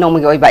pawda ngasi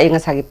nomgi oiba ai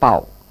ngasagi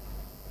paw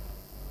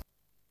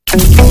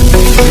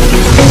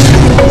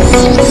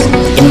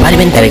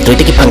Environment Director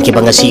ki phangki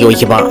bangasi yoi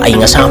ki ba ai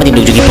ngasa amadi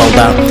nujugi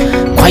pawda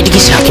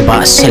khwaidigi sakhi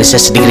ba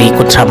Celsius degree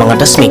kutra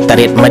manga dasmik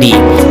taret mari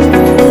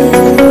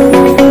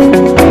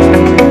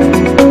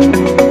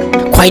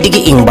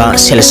khwaidigi ingba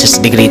Celsius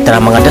degree tara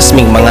manga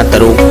dasmik manga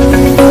taru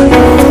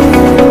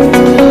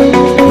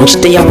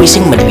Nungshita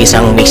yawising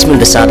madigisang maximum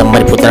da sada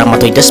mariputara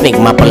matoi dasmik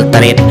mapal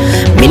taret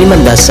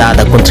minimum da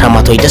sada kontra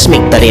matoi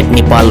dasmik taret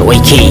nipal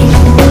oiki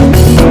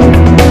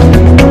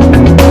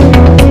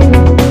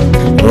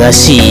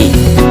ngasi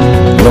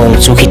nong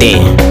chukide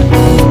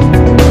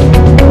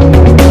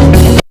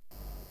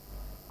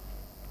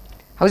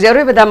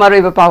Haujaroi bada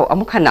maroi ba paw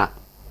amukhana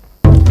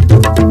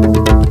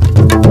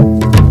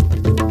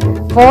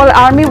Fall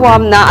Army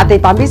Worm na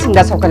atei pambi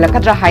singda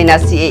sokalakadra haina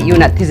CAU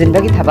na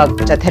thizinbagi thabak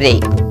chathare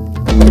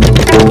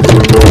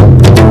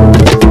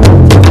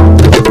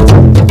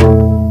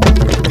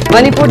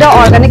Manipur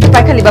Organic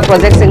Paikaliba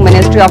Project Sing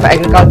Ministry of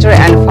Agriculture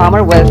and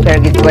Farmer Welfare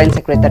gi Joint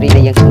Secretary na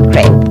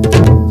yangchungkre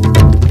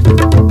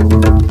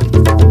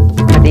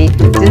adi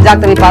jinjak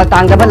tami pal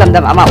tangdaba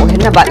lamdam ama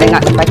uhenna ba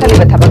lenga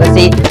paikaliba thabak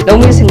ase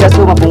lawmi singda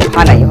su mapung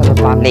phana yihol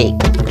pamle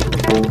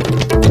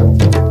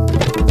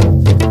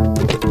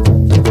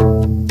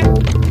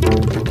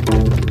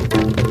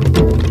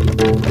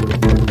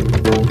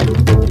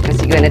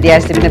Dia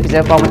STB na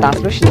pizza pau matang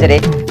solution jere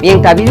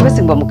mieng tabi ba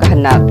singba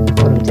mukahanna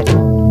urum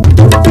jere